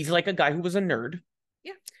He's like a guy who was a nerd.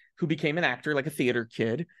 Yeah. Who became an actor, like a theater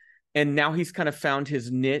kid. And now he's kind of found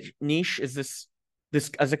his niche as this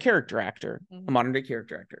as a character actor, a modern day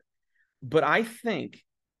character actor. But I think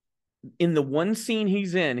in the one scene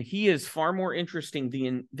he's in, he is far more interesting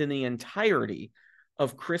than the entirety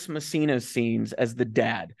of Chris Messina's scenes as the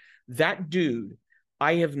dad. That dude,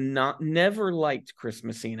 I have never liked Chris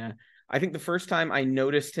Messina. I think the first time I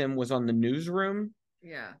noticed him was on The Newsroom.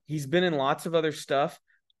 Yeah. He's been in lots of other stuff.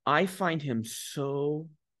 I find him so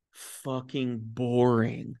fucking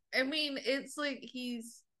boring. I mean, it's like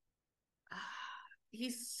he's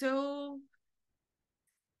so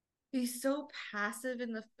passive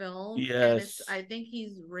in the film. Yes. And I think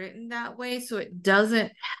he's written that way, so it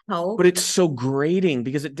doesn't help. But it's so grating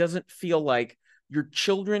because it doesn't feel like your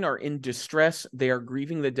children are in distress. They are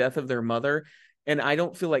grieving the death of their mother. And I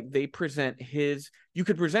don't feel like they you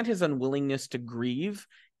could present his unwillingness to grieve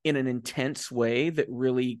in an intense way that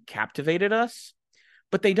really captivated us.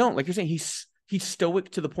 But they don't. Like you're saying, he's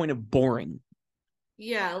stoic to the point of boring.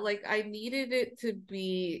 Yeah, like I needed it to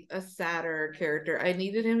be a sadder character. I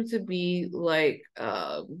needed him to be like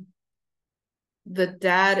the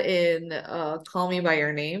dad in Call Me by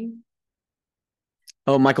Your Name.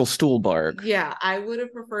 Oh, Michael Stuhlbarg. Yeah, I would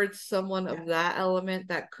have preferred someone of that element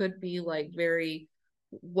that could be like very,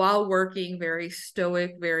 while working, very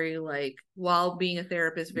stoic, very like, while being a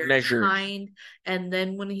therapist, very measured, kind. And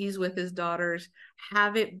then when he's with his daughters,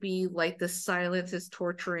 have it be like the silence is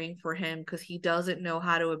torturing for him because he doesn't know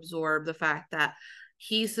how to absorb the fact that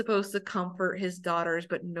he's supposed to comfort his daughters,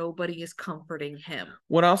 but nobody is comforting him.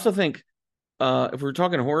 What I also think, if we're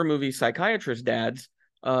talking horror movie psychiatrist dads,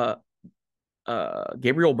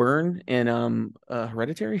 Gabriel Byrne in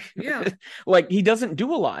Hereditary. Yeah. Like he doesn't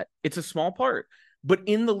do a lot. It's a small part. But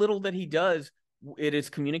in the little that he does, it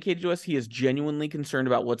is communicated to us. He is genuinely concerned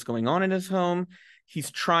about what's going on in his home.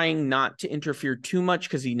 He's trying not to interfere too much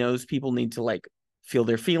because he knows people need to like feel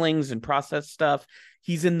their feelings and process stuff.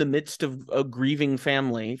 He's in the midst of a grieving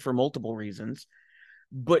family for multiple reasons.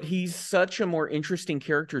 But he's such a more interesting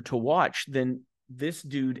character to watch than this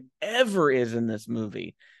dude ever is in this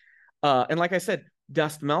movie. And like I said,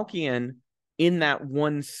 Dastmalchian in that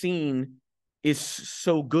one scene is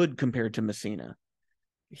so good compared to Messina.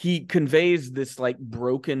 He conveys this like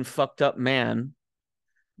broken, fucked up man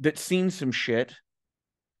that's seen some shit.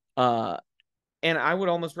 And I would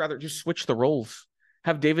almost rather just switch the roles.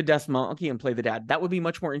 Have David Dastmalchian play the dad. That would be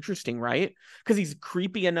much more interesting, right? Because he's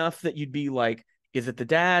creepy enough that you'd be like, is it the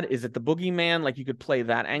dad? Is it the boogeyman? Like you could play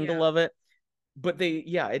that angle of it. But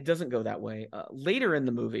it doesn't go that way. Later in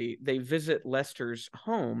the movie, they visit Lester's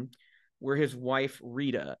home where his wife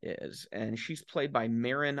Rita is, and she's played by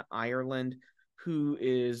Marin Ireland, who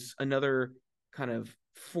is another kind of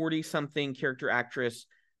 40-something character actress.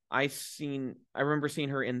 I remember seeing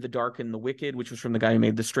her in The Dark and the Wicked, which was from the guy who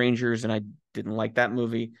made The Strangers, and I didn't like that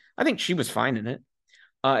movie. I think she was fine in it.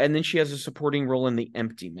 And then she has a supporting role in The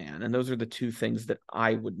Empty Man, and those are the two things that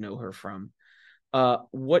I would know her from.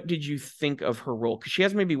 What did you think of her role? Because she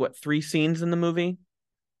has maybe 3 scenes in the movie.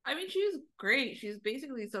 I mean, she's great. She's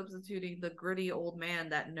basically substituting the gritty old man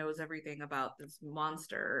that knows everything about this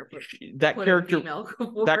monster. That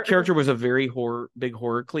character was a very big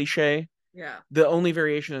horror cliche. Yeah. The only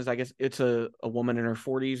variation is, I guess, it's a woman in her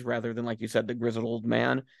 40s rather than, like you said, the grizzled old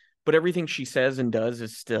man. But everything she says and does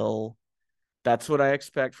is still, that's what I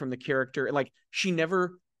expect from the character. Like, she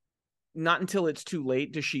never, not until it's too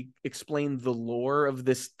late does she explain the lore of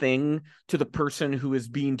this thing to the person who is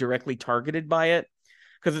being directly targeted by it.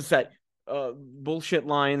 Because it's that bullshit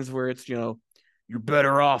lines where it's, you're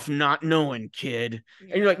better off not knowing, kid.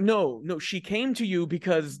 Yeah. And you're like, no, she came to you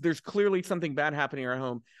because there's clearly something bad happening at her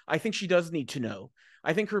home. I think she does need to know.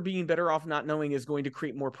 I think her being better off not knowing is going to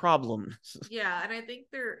create more problems. Yeah, and I think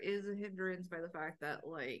there is a hindrance by the fact that,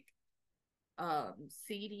 like,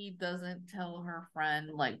 Sadie doesn't tell her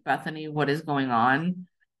friend, like, Bethany, what is going on.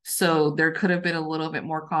 So there could have been a little bit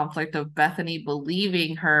more conflict of Bethany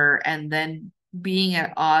believing her and then being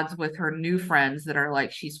at odds with her new friends that are like,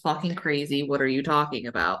 she's fucking crazy. What are you talking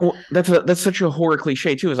about? Well, that's such a horror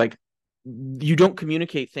cliche too. Is like, you don't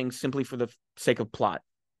communicate things simply for the sake of plot.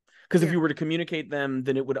 Because if you were to communicate them,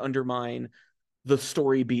 then it would undermine the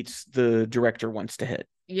story beats the director wants to hit.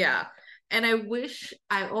 Yeah. And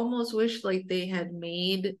I almost wish like they had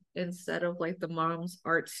made, instead of like the mom's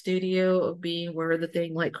art studio of being where the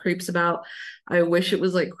thing like creeps about, I wish it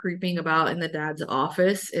was like creeping about in the dad's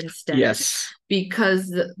office instead. Yes. Because,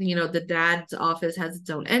 the dad's office has its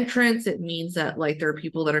own entrance. It means that like there are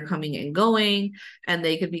people that are coming and going, and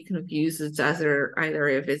they could be confused as either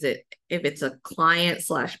if it's a client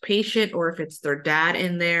 / patient or if it's their dad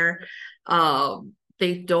in there.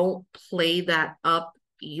 they don't play that up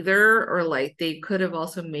either, or like they could have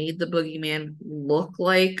also made the boogeyman look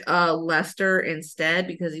like Lester instead,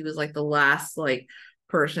 because he was like the last like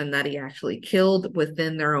person that he actually killed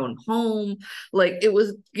within their own home. Like it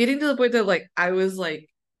was getting to the point that like I was like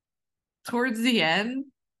towards the end,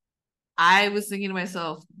 I was thinking to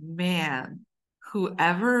myself, man,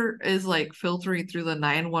 whoever is like filtering through the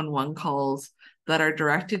 911 calls that are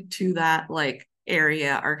directed to that like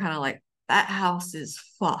area are kind of like, that house is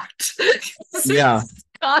fucked. Yeah.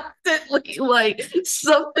 Constantly like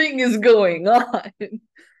something is going on.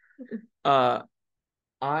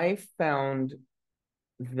 I found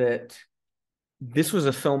that this was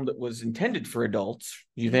a film that was intended for adults,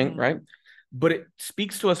 you think, right? But it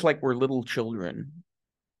speaks to us like we're little children.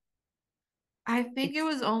 I think it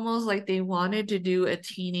was almost like they wanted to do a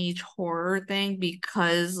teenage horror thing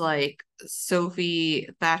because like Sophie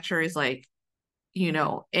Thatcher is like, you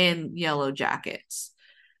know, in Yellow Jackets.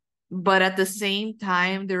 But at the same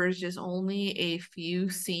time, there was just only a few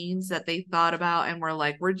scenes that they thought about and were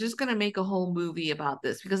like, we're just going to make a whole movie about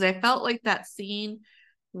this. Because I felt like that scene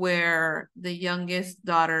where the youngest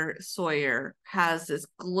daughter, Sawyer, has this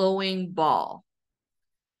glowing ball.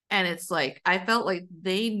 And it's like, I felt like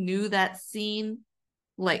they knew that scene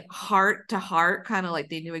like heart to heart, kind of like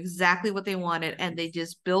they knew exactly what they wanted and they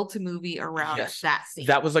just built a movie around that scene.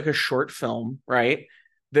 That was like a short film, right?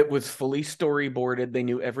 That was fully storyboarded. They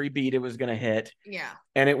knew every beat it was going to hit. Yeah.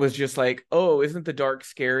 And it was just like, oh, isn't the dark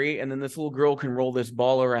scary? And then this little girl can roll this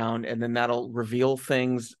ball around and then that'll reveal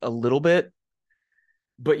things a little bit.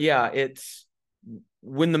 But yeah, it's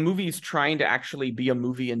when the movie's trying to actually be a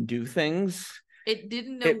movie and do things. It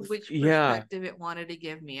didn't know which perspective it wanted to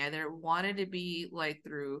give me. Either it wanted to be like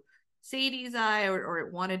through Sadie's eye or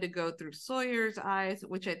it wanted to go through Sawyer's eyes,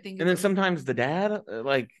 which I think. And then sometimes the dad,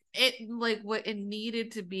 like what it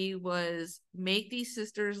needed to be was make these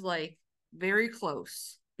sisters like very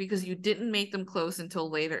close, because you didn't make them close until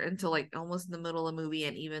later, until like almost in the middle of the movie,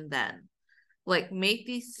 and even then, like make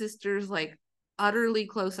these sisters like utterly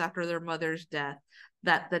close after their mother's death,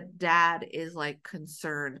 that the dad is like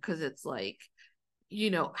concerned, because it's like, you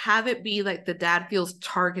know, have it be like the dad feels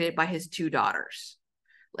targeted by his two daughters,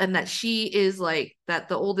 and that she is like, that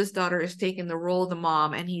the oldest daughter is taking the role of the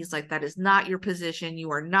mom, and he's like, that is not your position, you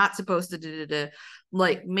are not supposed to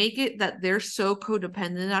like make it that they're so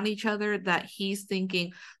codependent on each other that he's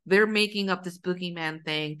thinking they're making up this boogeyman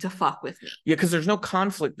thing to fuck with me. Yeah, because there's no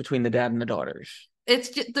conflict between the dad and the daughters. It's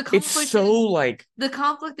just the conflict. It's so like the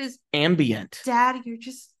conflict is ambient. Dad,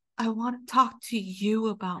 I want to talk to you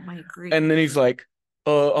about my grief. And then he's like,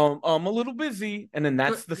 I'm a little busy, and then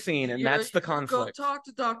that's the scene, and that's the conflict. Go talk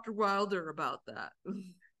to Dr. Wilder about that.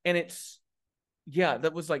 And it's, yeah,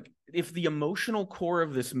 that was like, if the emotional core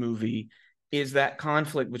of this movie is that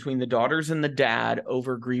conflict between the daughters and the dad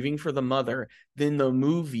over grieving for the mother, then the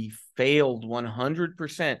movie failed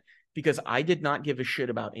 100%, because I did not give a shit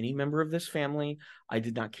about any member of this family. I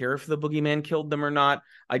did not care if the boogeyman killed them or not.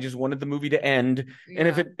 I just wanted the movie to end. Yeah. And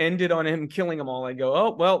if it ended on him killing them all, I'd go,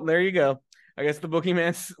 oh, well, there you go. I guess the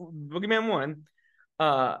boogeyman won.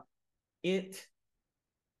 I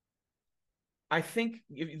think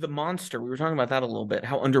the monster, we were talking about that a little bit,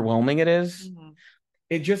 how underwhelming it is. Mm-hmm.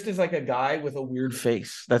 It just is like a guy with a weird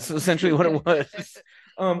face. That's essentially what it was.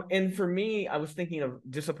 And for me, I was thinking of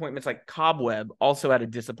disappointments like Cobweb also had a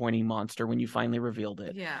disappointing monster when you finally revealed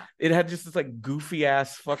it. Yeah. It had just this like goofy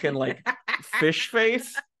ass fucking like fish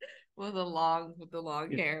face. With the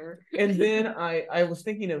long hair. And then I was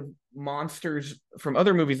thinking of monsters from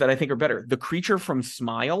other movies that I think are better. The creature from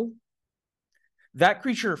Smile. That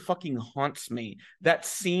creature fucking haunts me. That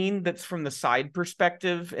scene that's from the side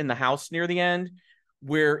perspective in the house near the end,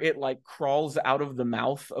 where it like crawls out of the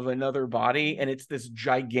mouth of another body and it's this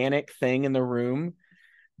gigantic thing in the room.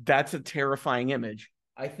 That's a terrifying image.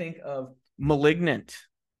 I think of Malignant.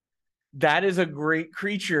 That is a great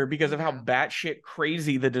creature because of how batshit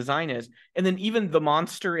crazy the design is. And then even the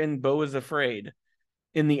monster in Beau is Afraid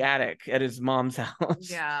in the attic at his mom's house.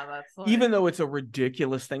 Yeah, that's like... Even though it's a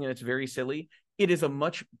ridiculous thing and it's very silly, it is a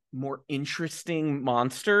much more interesting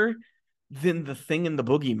monster than the thing in the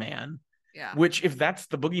Boogeyman. Yeah. Which, if that's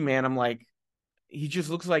the Boogeyman, I'm like, he just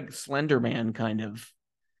looks like Slender Man, kind of.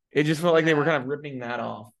 It just felt like they were kind of ripping that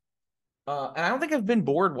off. And I don't think I've been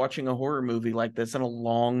bored watching a horror movie like this in a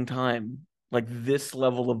long time. Like this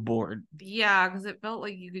level of bored. Yeah, because it felt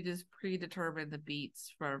like you could just predetermine the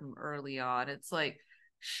beats from early on. It's like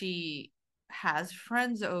she has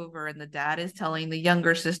friends over and the dad is telling the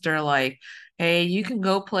younger sister like, hey, you can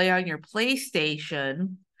go play on your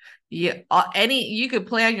PlayStation, Yeah, you could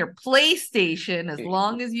play on your PlayStation as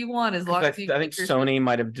long as you want, as long as you I think Sony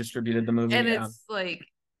might have distributed the movie. And it's like,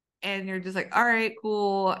 and you're just like, all right,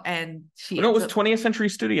 cool. And it was 20th Century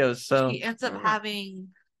Studios, so she ends up having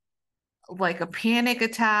like a panic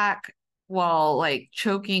attack while like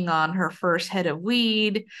choking on her first head of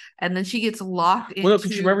weed, and then she gets locked into. Well, no,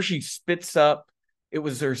 because you remember she spits up. It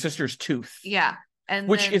was her sister's tooth. Yeah, and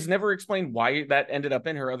which is never explained why that ended up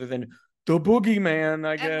in her, other than the boogeyman,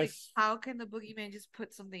 I guess. Like, how can the boogeyman just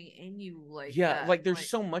put something in you like yeah, that? like there's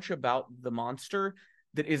so much about the monster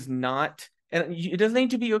that is not, and it doesn't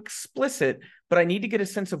need to be explicit, but I need to get a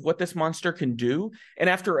sense of what this monster can do. And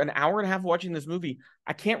after an hour and a half watching this movie,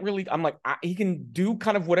 I can't really. I'm like, he can do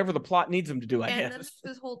kind of whatever the plot needs him to do. I guess. And then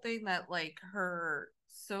this whole thing that like her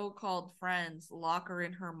so-called friends lock her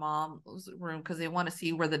in her mom's room because they want to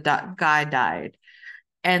see where the guy died.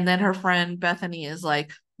 And then her friend Bethany is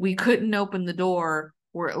like, we couldn't open the door.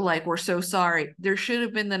 We're so sorry. There should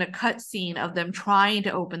have been then a cut scene of them trying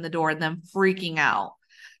to open the door and them freaking out.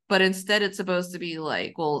 But instead it's supposed to be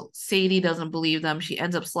like, well, Sadie doesn't believe them. She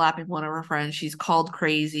ends up slapping one of her friends. She's called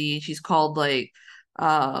crazy. She's called like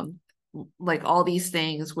all these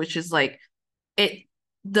things, which is like, it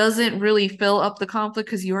doesn't really fill up the conflict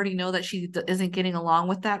because you already know that she isn't getting along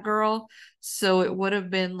with that girl. So it would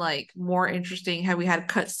have been like more interesting had we had a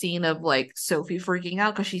cut scene of like Sophie freaking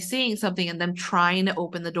out because she's seeing something and them trying to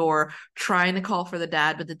open the door, trying to call for the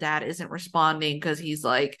dad, but the dad isn't responding because he's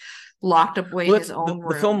like locked up away in his own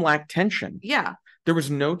room. The film lacked tension. Yeah. There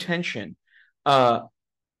was no tension. And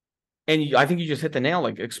I think you just hit the nail,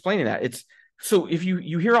 like explaining that. It's so if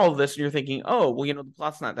you hear all of this and you're thinking, oh, well, the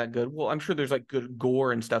plot's not that good. Well, I'm sure there's like good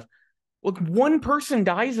gore and stuff. Look, one person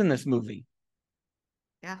dies in this movie.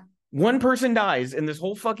 Yeah. One person dies in this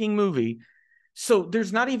whole fucking movie. So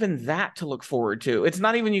there's not even that to look forward to. It's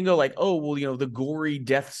not even you can go like, oh, well, the gory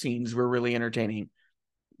death scenes were really entertaining.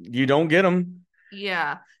 You don't get them.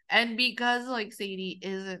 Yeah. And because like Sadie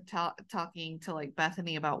isn't talking to like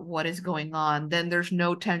Bethany about what is going on, then there's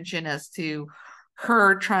no tension as to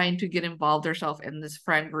her trying to get involved herself in this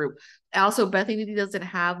friend group. Also, Bethany doesn't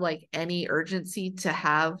have like any urgency to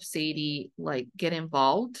have Sadie like get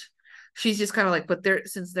involved. She's just kind of like, but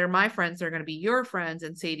since they're my friends, they're going to be your friends.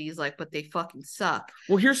 And Sadie's like, but they fucking suck.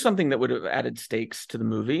 Well, here's something that would have added stakes to the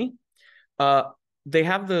movie. They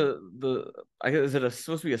have is it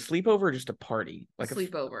supposed to be a sleepover or just a party? Like a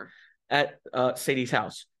sleepover at Sadie's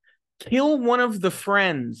house. Kill one of the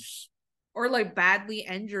friends. Or like badly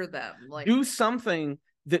injure them. Like do something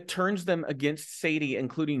that turns them against Sadie,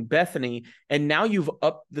 including Bethany. And now you've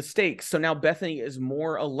upped the stakes. So now Bethany is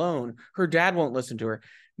more alone. Her dad won't listen to her.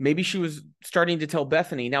 Maybe she was starting to tell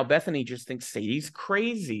Bethany. Now Bethany just thinks Sadie's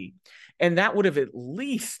crazy. And that would have at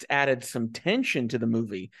least added some tension to the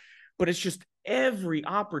movie. But it's just every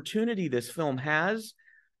opportunity this film has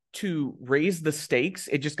to raise the stakes,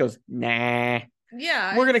 it just goes, nah.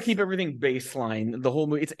 Yeah. We're going to keep everything baseline. The whole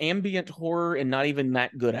movie, it's ambient horror and not even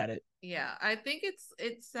that good at it. Yeah. I think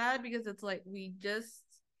it's sad because it's like we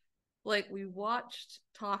watched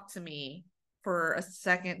Talk to Me for a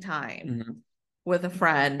second time with a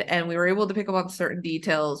friend and we were able to pick up on certain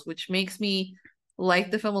details, which makes me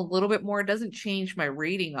like the film a little bit more. It doesn't change my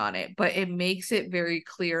rating on it, but it makes it very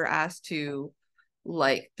clear as to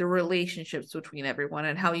like the relationships between everyone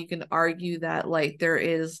and how you can argue that like there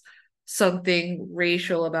is something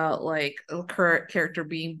racial about like a current character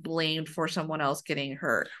being blamed for someone else getting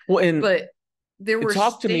hurt. Well, but there were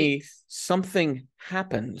Talk to Me, something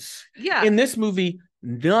happens. Yeah. In this movie,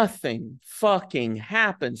 nothing fucking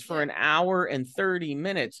happens for an hour and 30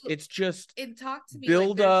 minutes. It's just in Talk to Me,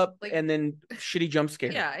 build up and then shitty jump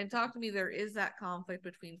scare. Yeah, in Talk to Me, there is that conflict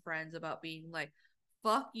between friends about being like,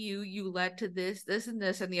 fuck you led to this and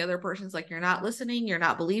this, and the other person's like, you're not listening, you're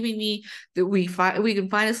not believing me, that we can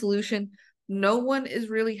find a solution. No one is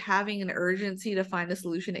really having an urgency to find a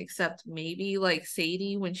solution except maybe like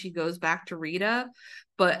Sadie when she goes back to Rita,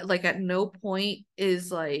 but like at no point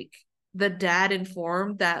is like the dad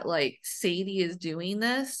informed that like Sadie is doing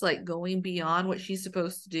this, like going beyond what she's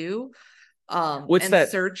supposed to do. What's and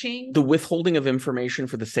that searching the withholding of information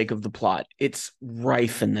for the sake of the plot? It's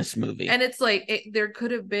rife in this movie, and it's like there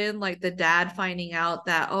could have been like the dad finding out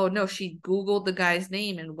that, oh no, she Googled the guy's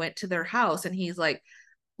name and went to their house, and he's like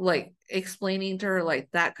explaining to her like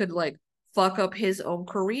that could like fuck up his own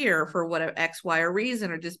career for whatever X, Y, or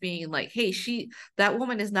reason, or just being like, hey, that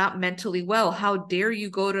woman is not mentally well. How dare you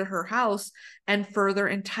go to her house and further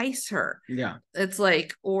entice her? Yeah. It's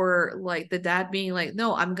like, or like the dad being like,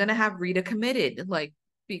 no, I'm going to have Rita committed, like,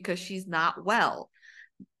 because she's not well.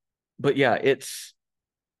 But yeah,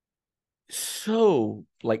 so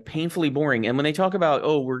like painfully boring. And when they talk about,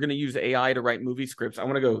 oh, we're going to use AI to write movie scripts, I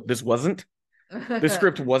want to go, this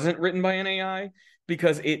script wasn't written by an AI,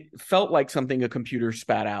 because it felt like something a computer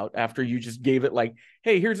spat out after you just gave it like,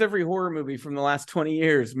 hey, here's every horror movie from the last 20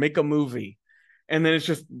 years, make a movie. And then it's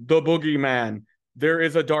just the Boogeyman. There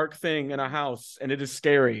is a dark thing in a house and it is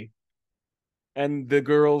scary. And the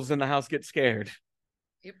girls in the house get scared.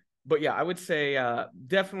 Yep. But yeah, I would say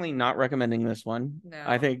definitely not recommending this one. No.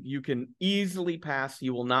 I think you can easily pass.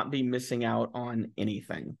 You will not be missing out on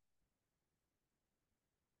anything.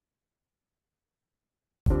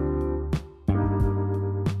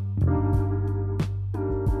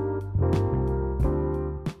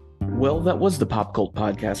 Well, that was the Pop Cult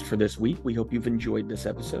Podcast for this week. We hope you've enjoyed this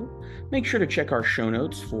episode. Make sure to check our show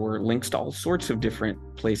notes for links to all sorts of different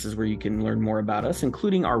places where you can learn more about us,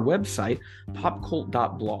 including our website,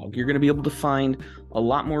 popcult.blog. You're going to be able to find a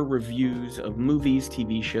lot more reviews of movies,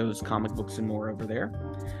 TV shows, comic books, and more over there.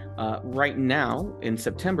 Right now, in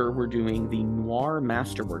September, we're doing the Noir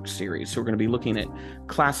Masterworks series. So we're going to be looking at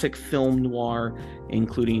classic film noir,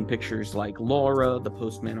 including pictures like Laura, The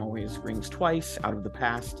Postman Always Rings Twice, Out of the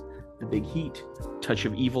Past, The Big Heat, Touch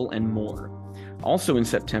of Evil, and more. Also in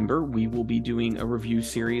September, we will be doing a review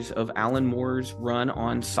series of Alan Moore's run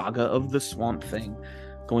on Saga of the Swamp Thing,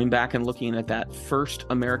 going back and looking at that first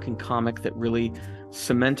American comic that really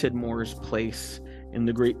cemented Moore's place in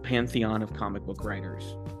the great pantheon of comic book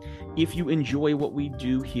writers. If you enjoy what we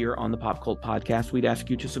do here on the Pop Cult Podcast, we'd ask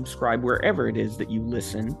you to subscribe wherever it is that you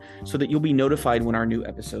listen so that you'll be notified when our new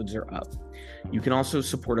episodes are up. You can also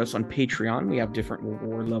support us on Patreon. We have different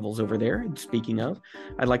reward levels over there. And speaking of,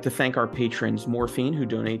 I'd like to thank our patrons, Morphine, who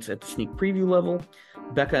donates at the sneak preview level,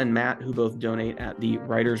 Becca and Matt, who both donate at the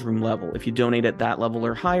writer's room level. If you donate at that level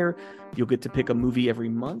or higher, you'll get to pick a movie every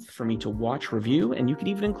month for me to watch, review, and you can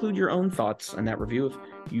even include your own thoughts on that review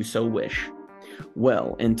if you so wish.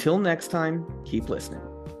 Well, until next time, keep listening.